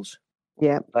 30 levels.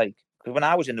 Yeah. Like, because when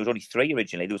I was in, there was only 3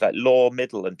 originally. There was like low,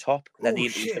 middle, and top. And then the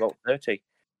introduced about 30.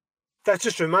 That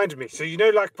just reminded me. So you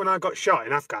know, like when I got shot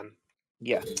in Afghan.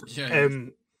 Yeah.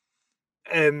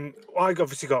 I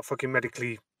obviously got fucking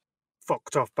medically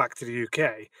fucked off back to the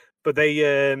UK, but they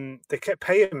kept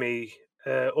paying me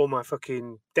all my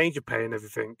fucking danger pay and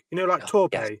everything. You know, like tour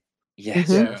pay. Yes.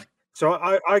 Mm-hmm. Yeah.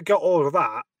 So I got all of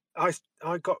that. I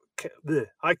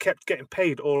kept getting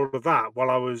paid all of that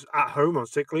while I was at home on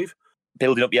sick leave.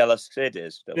 Building up your LSA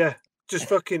days. Still. Yeah.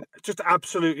 Just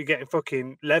absolutely getting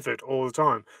fucking levered all the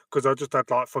time because I just had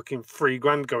like fucking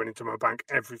 $3,000 going into my bank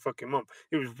every fucking month.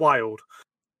 It was wild.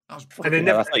 And they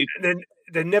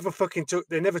never took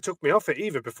me off it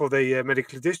either before they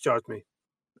medically discharged me.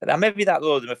 Now maybe that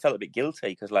though they felt a bit guilty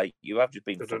because like you have just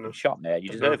been fucking shot there. You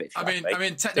deserve it. I mean,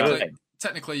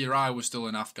 technically your eye was still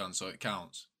in Afghan, so it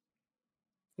counts.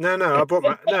 No, I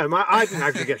didn't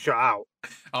actually get shot out.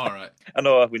 All right. I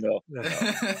know, we know.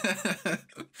 Yeah.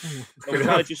 We're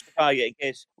trying to justify it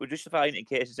in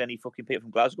case there's any fucking people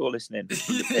from Glasgow listening.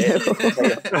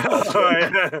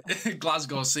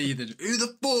 Glasgow seething. Who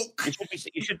the fuck?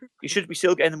 You should be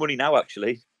still getting the money now,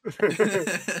 actually.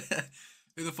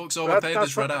 Who the fuck's overpaid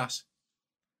this red ass?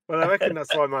 Well, I reckon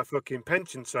that's why my fucking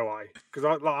pension's so high because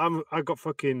I got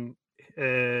fucking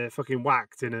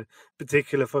whacked in a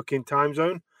particular fucking time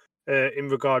zone in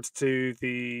regards to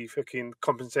the fucking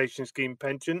compensation scheme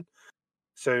pension.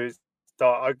 So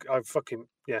I fucking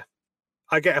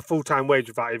I get a full-time wage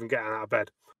without even getting out of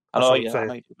bed. I know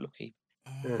you're lucky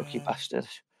bastard.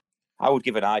 I would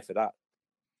give an eye for that.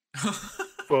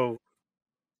 Well,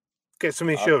 get some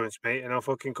insurance, mate, and I'll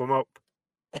fucking come up.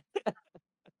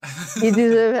 You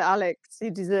deserve it, Alex. You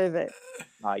deserve it.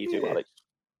 Nah, you do, Alex.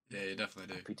 Yeah, you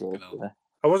definitely do.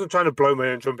 I wasn't trying to blow my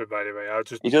own trumpet, by the way.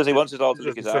 He wants us all to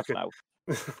lick his ass now.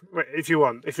 Wait, if you're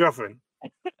offering.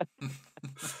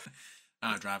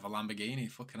 I drive a Lamborghini.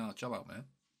 Fucking hell, chill out, man.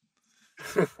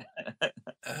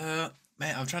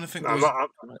 Mate, I'm trying to think. No,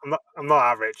 I'm not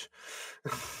average.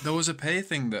 There was a pay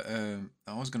thing that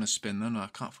I was gonna spin. Then I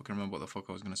can't fucking remember what the fuck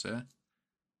I was gonna say.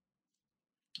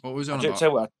 What was it on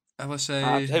about?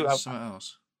 LSA, something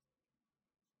else.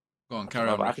 Go on, carry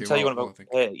on. I can tell you one about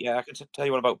pay. Yeah, I can tell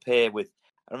you one about pay with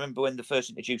I remember when the first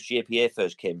introduced JPA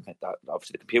first came, that,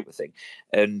 obviously the computer thing,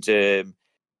 and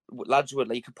lads were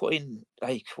like, you could put in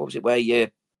like, what was it, where you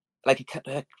like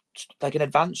like an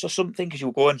advance or something, because you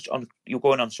were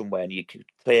going on somewhere and you could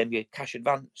claim your cash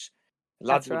advance.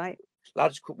 That's right.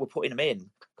 Lads were putting them in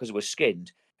because it was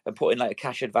skinned and putting like a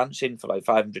cash advance in for like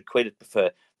 500 quid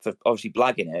for obviously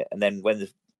blagging it, and then when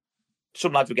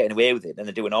some lads were getting away with it, then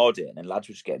they're doing audit, and lads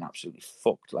were just getting absolutely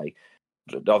fucked. Like,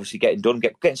 obviously getting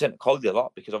sent to college a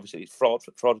lot, because obviously it's fraud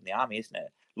in the army, isn't it?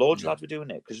 Loads of lads were doing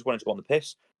it because just wanted to go on the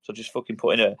piss. So just fucking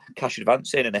putting a cash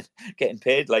advance in and then getting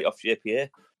paid like off JPA.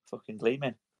 Fucking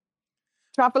gleaming.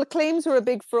 Travel claims were a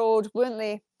big fraud, weren't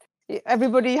they?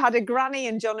 Everybody had a granny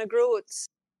and John O'Groats.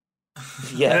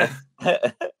 Yeah.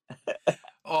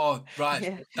 Oh, right.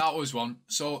 Yeah. That was one.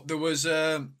 So there was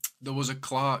a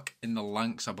clerk in the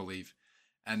Lancs, I believe.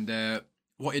 And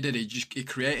what he did, he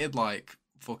created like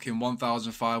fucking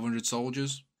 1,500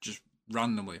 soldiers just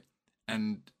randomly.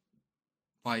 And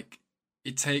like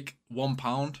he'd take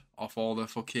 £1 off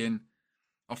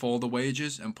all the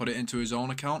wages and put it into his own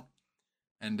account.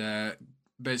 And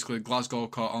basically Glasgow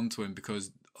caught onto him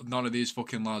because none of these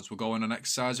fucking lads were going on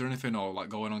exercise or anything, or like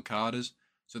going on carders.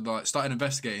 So they like started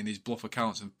investigating these bluff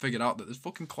accounts and figured out that this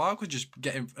fucking clerk was just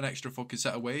getting an extra fucking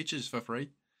set of wages for free.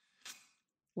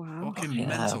 Wow. Fucking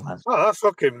mental. Oh, that's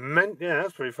fucking yeah,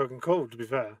 that's pretty fucking cool, to be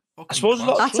fair. I suppose a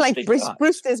lot of That's like trusting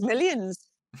Brewster's Millions.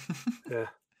 Yeah.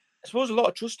 I suppose a lot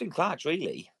of trusting clerks,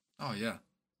 really. Oh yeah.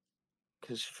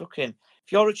 Because fucking,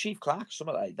 if you're a chief clerk or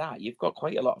something like that, you've got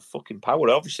quite a lot of fucking power.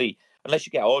 Obviously, unless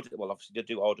you get audited, well, obviously you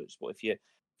do audits. But if you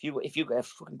get a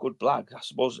fucking good blag,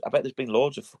 I bet there's been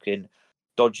loads of fucking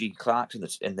dodgy clerks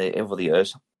over the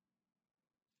years.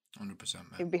 100%, man.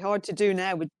 It'd be hard to do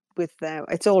now with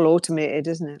it's all automated,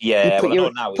 isn't it? Yeah, you I know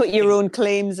now. put your own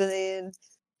claims in.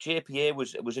 JPA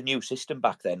was a new system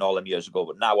back then, all them years ago.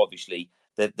 But now, obviously,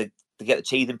 they get the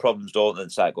teething problems, don't they?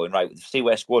 And start going, right, see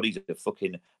where squaddies are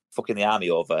fucking the army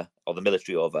over or the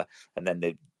military over, and then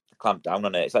they clamp down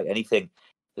on it. It's like anything.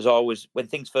 There's always, when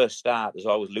things first start, there's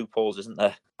always loopholes, isn't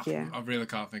there? Yeah. I really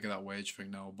can't think of that wage thing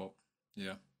now, but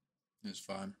yeah, it's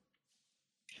fine.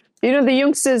 You know, the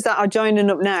youngsters that are joining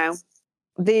up now,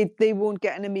 they won't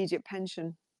get an immediate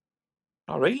pension.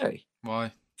 Oh, really?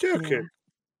 Why? Joking. Yeah.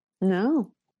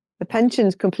 No, the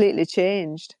pension's completely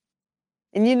changed.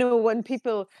 And you know, when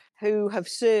people who have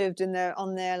served and they're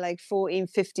on their like 14,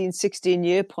 15, 16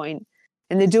 year point,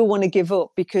 and they don't want to give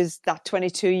up because that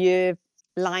 22-year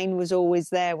line was always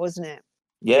there, wasn't it?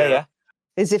 Yeah.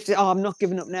 As if, I'm not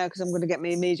giving up now because I'm going to get my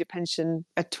immediate pension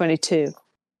at 22.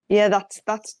 Yeah,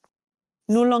 that's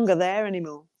no longer there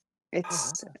anymore.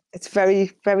 It's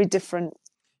very, very different.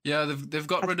 Yeah, they've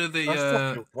got rid of the. That's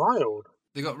fucking wild.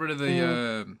 They got rid of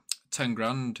the 10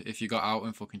 grand if you got out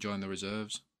and fucking joined the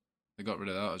reserves. They got rid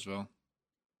of that as well.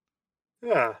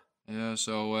 Yeah. Yeah,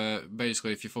 so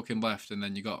basically, if you fucking left and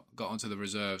then you got onto the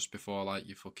reserves before like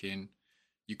your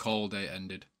call date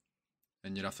ended,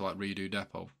 and you'd have to like redo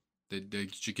depot, they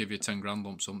should give you a 10 grand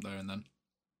lump sum there and then.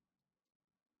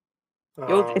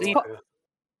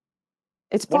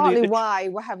 It's partly why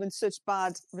we're having such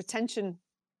bad retention,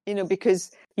 you know,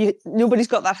 because nobody's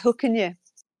got that hook in you.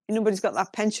 Nobody's got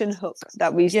that pension hook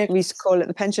that we used to call it,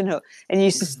 the pension hook, and you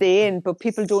used to stay in, but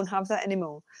people don't have that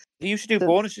anymore. They used to do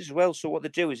bonuses as well. So what they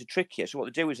do is they trick you. So what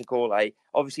they do is they go like,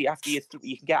 obviously after you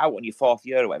can get out on your 4th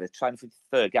year or whatever, sign for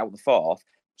the 3rd, get out on the 4th.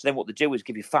 So then what they do is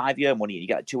give you 5-year money and you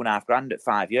get 2.5 grand at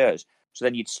 5 years. So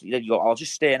then you go, I'll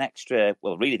just stay an extra,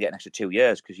 well, really get an extra 2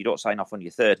 years because you don't sign off on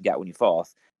your 3rd and get out on your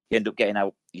 4th. You end up getting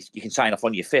out, you can sign off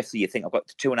on your 5th, so you think I've got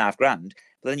 2.5 grand.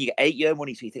 But then you get 8-year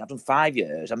money, so you think I've done 5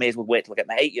 years. I may as well wait till I get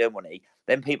my 8-year money.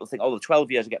 Then people think, the 12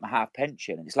 years I get my half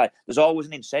pension. And it's like, there's always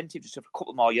an incentive just for a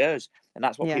couple more years. And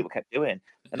that's what people kept doing.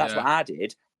 And that's what I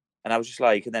did. And I was just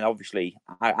like, and then obviously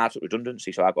I took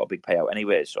redundancy, so I got a big payout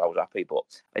anyway, so I was happy. But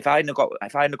if I hadn't got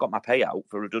my payout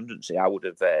for redundancy, I would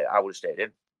have stayed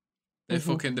in.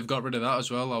 They've got rid of that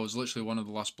as well. I was literally one of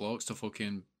the last blokes to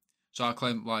so I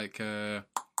claimed like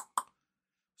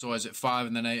so is it 5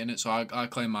 and then 8 in it? So I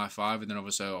claimed my 5 and then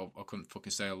obviously I couldn't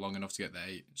fucking stay long enough to get the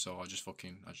 8. So I just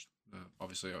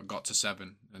obviously I got to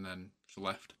 7 and then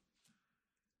left.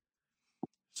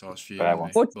 So I was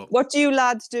fuming. What do you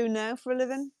lads do now for a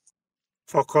living?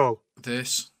 Fuck all.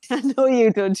 This. I know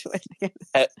you don't.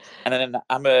 And then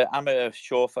I'm a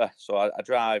chauffeur, so I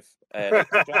drive. I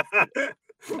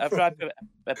drive.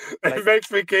 It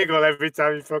makes me giggle every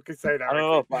time you fucking say that. I don't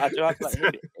know, but I drive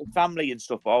family and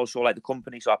stuff, but also like the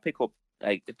company. So I pick up,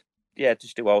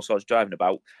 just do all sorts, driving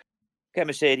about. Get a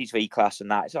Mercedes V-Class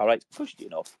and that. It's all right. Pushed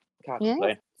enough. Can't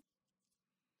complain.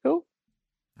 Cool.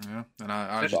 Yeah, and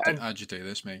I just do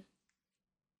this, mate.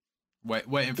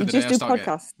 Waiting for You the day just I do start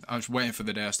getting. podcasts. I was waiting for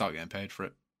the day I start getting paid for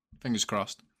it. Fingers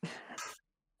crossed.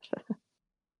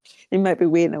 You might be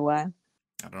waiting a while.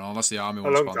 I don't know, unless the army A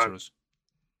wants to long sponsor time. us.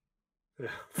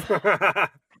 Yeah.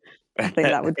 I think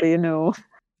that would be a no.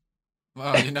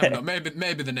 Well, you never know. Maybe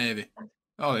the Navy.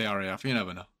 Oh, the RAF. You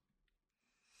never know.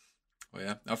 Well,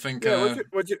 yeah, I think. Yeah,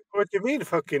 what do you mean,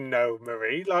 fucking no,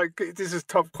 Marie? Like, this is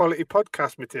top quality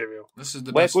podcast material. This is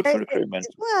the We're best. good for recruitment.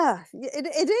 Well,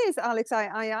 it is, Alex.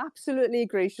 I absolutely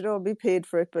agree. Should all be paid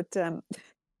for it, but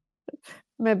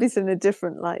maybe it's in a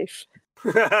different life.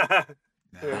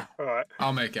 Yeah, all right.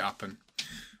 I'll make it happen.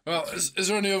 Well, is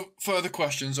there any further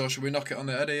questions, or should we knock it on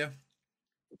the head here?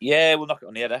 Yeah, we'll knock it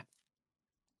on the head.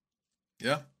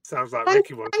 Yeah. Sounds like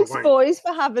Rikki wants Thanks, to wank. boys,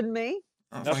 for having me.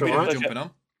 Oh, That's thank you all for right. jumping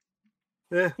on.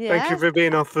 Yeah, thank Yeah. you for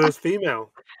being our first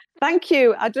female. Thank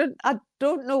you. I don't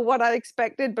know what I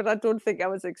expected, but I don't think I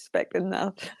was expecting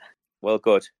that. Well,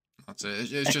 good. That's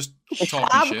it. It's just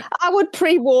talking shit. I would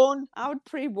pre-warn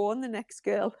the next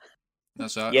girl.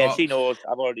 That's it. Yeah, Oh, she knows.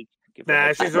 I've already given her Nah,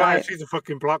 a she's heads right. Right. She's a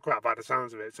fucking block rat by the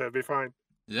sounds of it, so it'll be fine.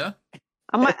 Yeah.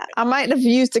 I might have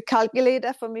used a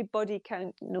calculator for my body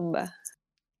count number.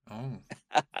 Oh.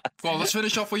 Well, let's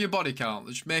finish off with your body count.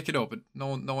 Let's make it up. But no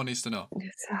one needs to know.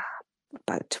 It's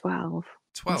about 12.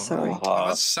 12. sorry. Oh,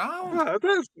 that's sound. Yeah,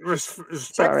 that's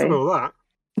respectable, that.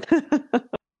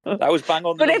 That was bang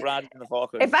on the But number added in the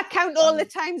focus. If I count all the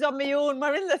times on my own,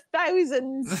 we're in the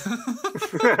thousands.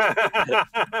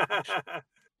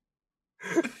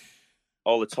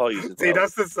 All the toys as See, well.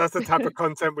 that's the type of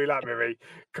content we like, Marie.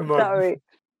 Come on. Sorry.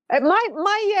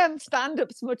 My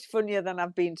stand-up's much funnier than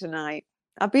I've been tonight.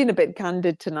 I've been a bit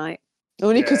candid tonight,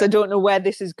 only because Yeah. I don't know where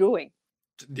this is going.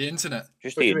 The internet.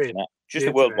 Just What the do you mean? internet. Just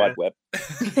The the World Wide internet.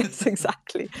 Web. Yes,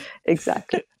 exactly.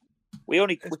 We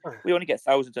only It's fine. we only get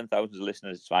thousands and thousands of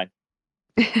listeners. It's fine.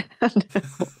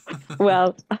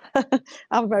 Well,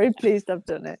 I'm very pleased I've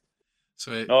done it.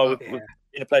 Sweet. No, Well, it's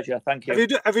been a pleasure. Thank you.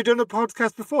 Have you done a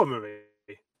podcast before, Marie?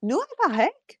 No, the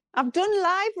heck? I've done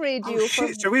live radio. Oh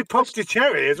shit! So we popped your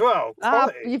cherry as well.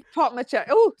 Quality. You've popped my chair.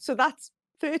 Oh, so that's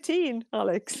 13,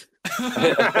 Alex. well,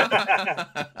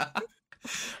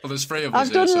 there's 3 of us I've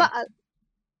here, done so.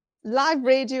 live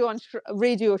radio on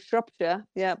Radio Shropshire.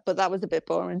 Yeah, but that was a bit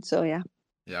boring. So yeah.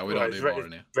 Yeah, we Well, don't it's do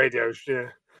boring here. Radio, yeah.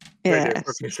 Yeah. Radio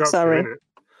fucking Shropshire, Sorry. innit?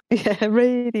 Yeah,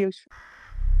 Radio Shropshire.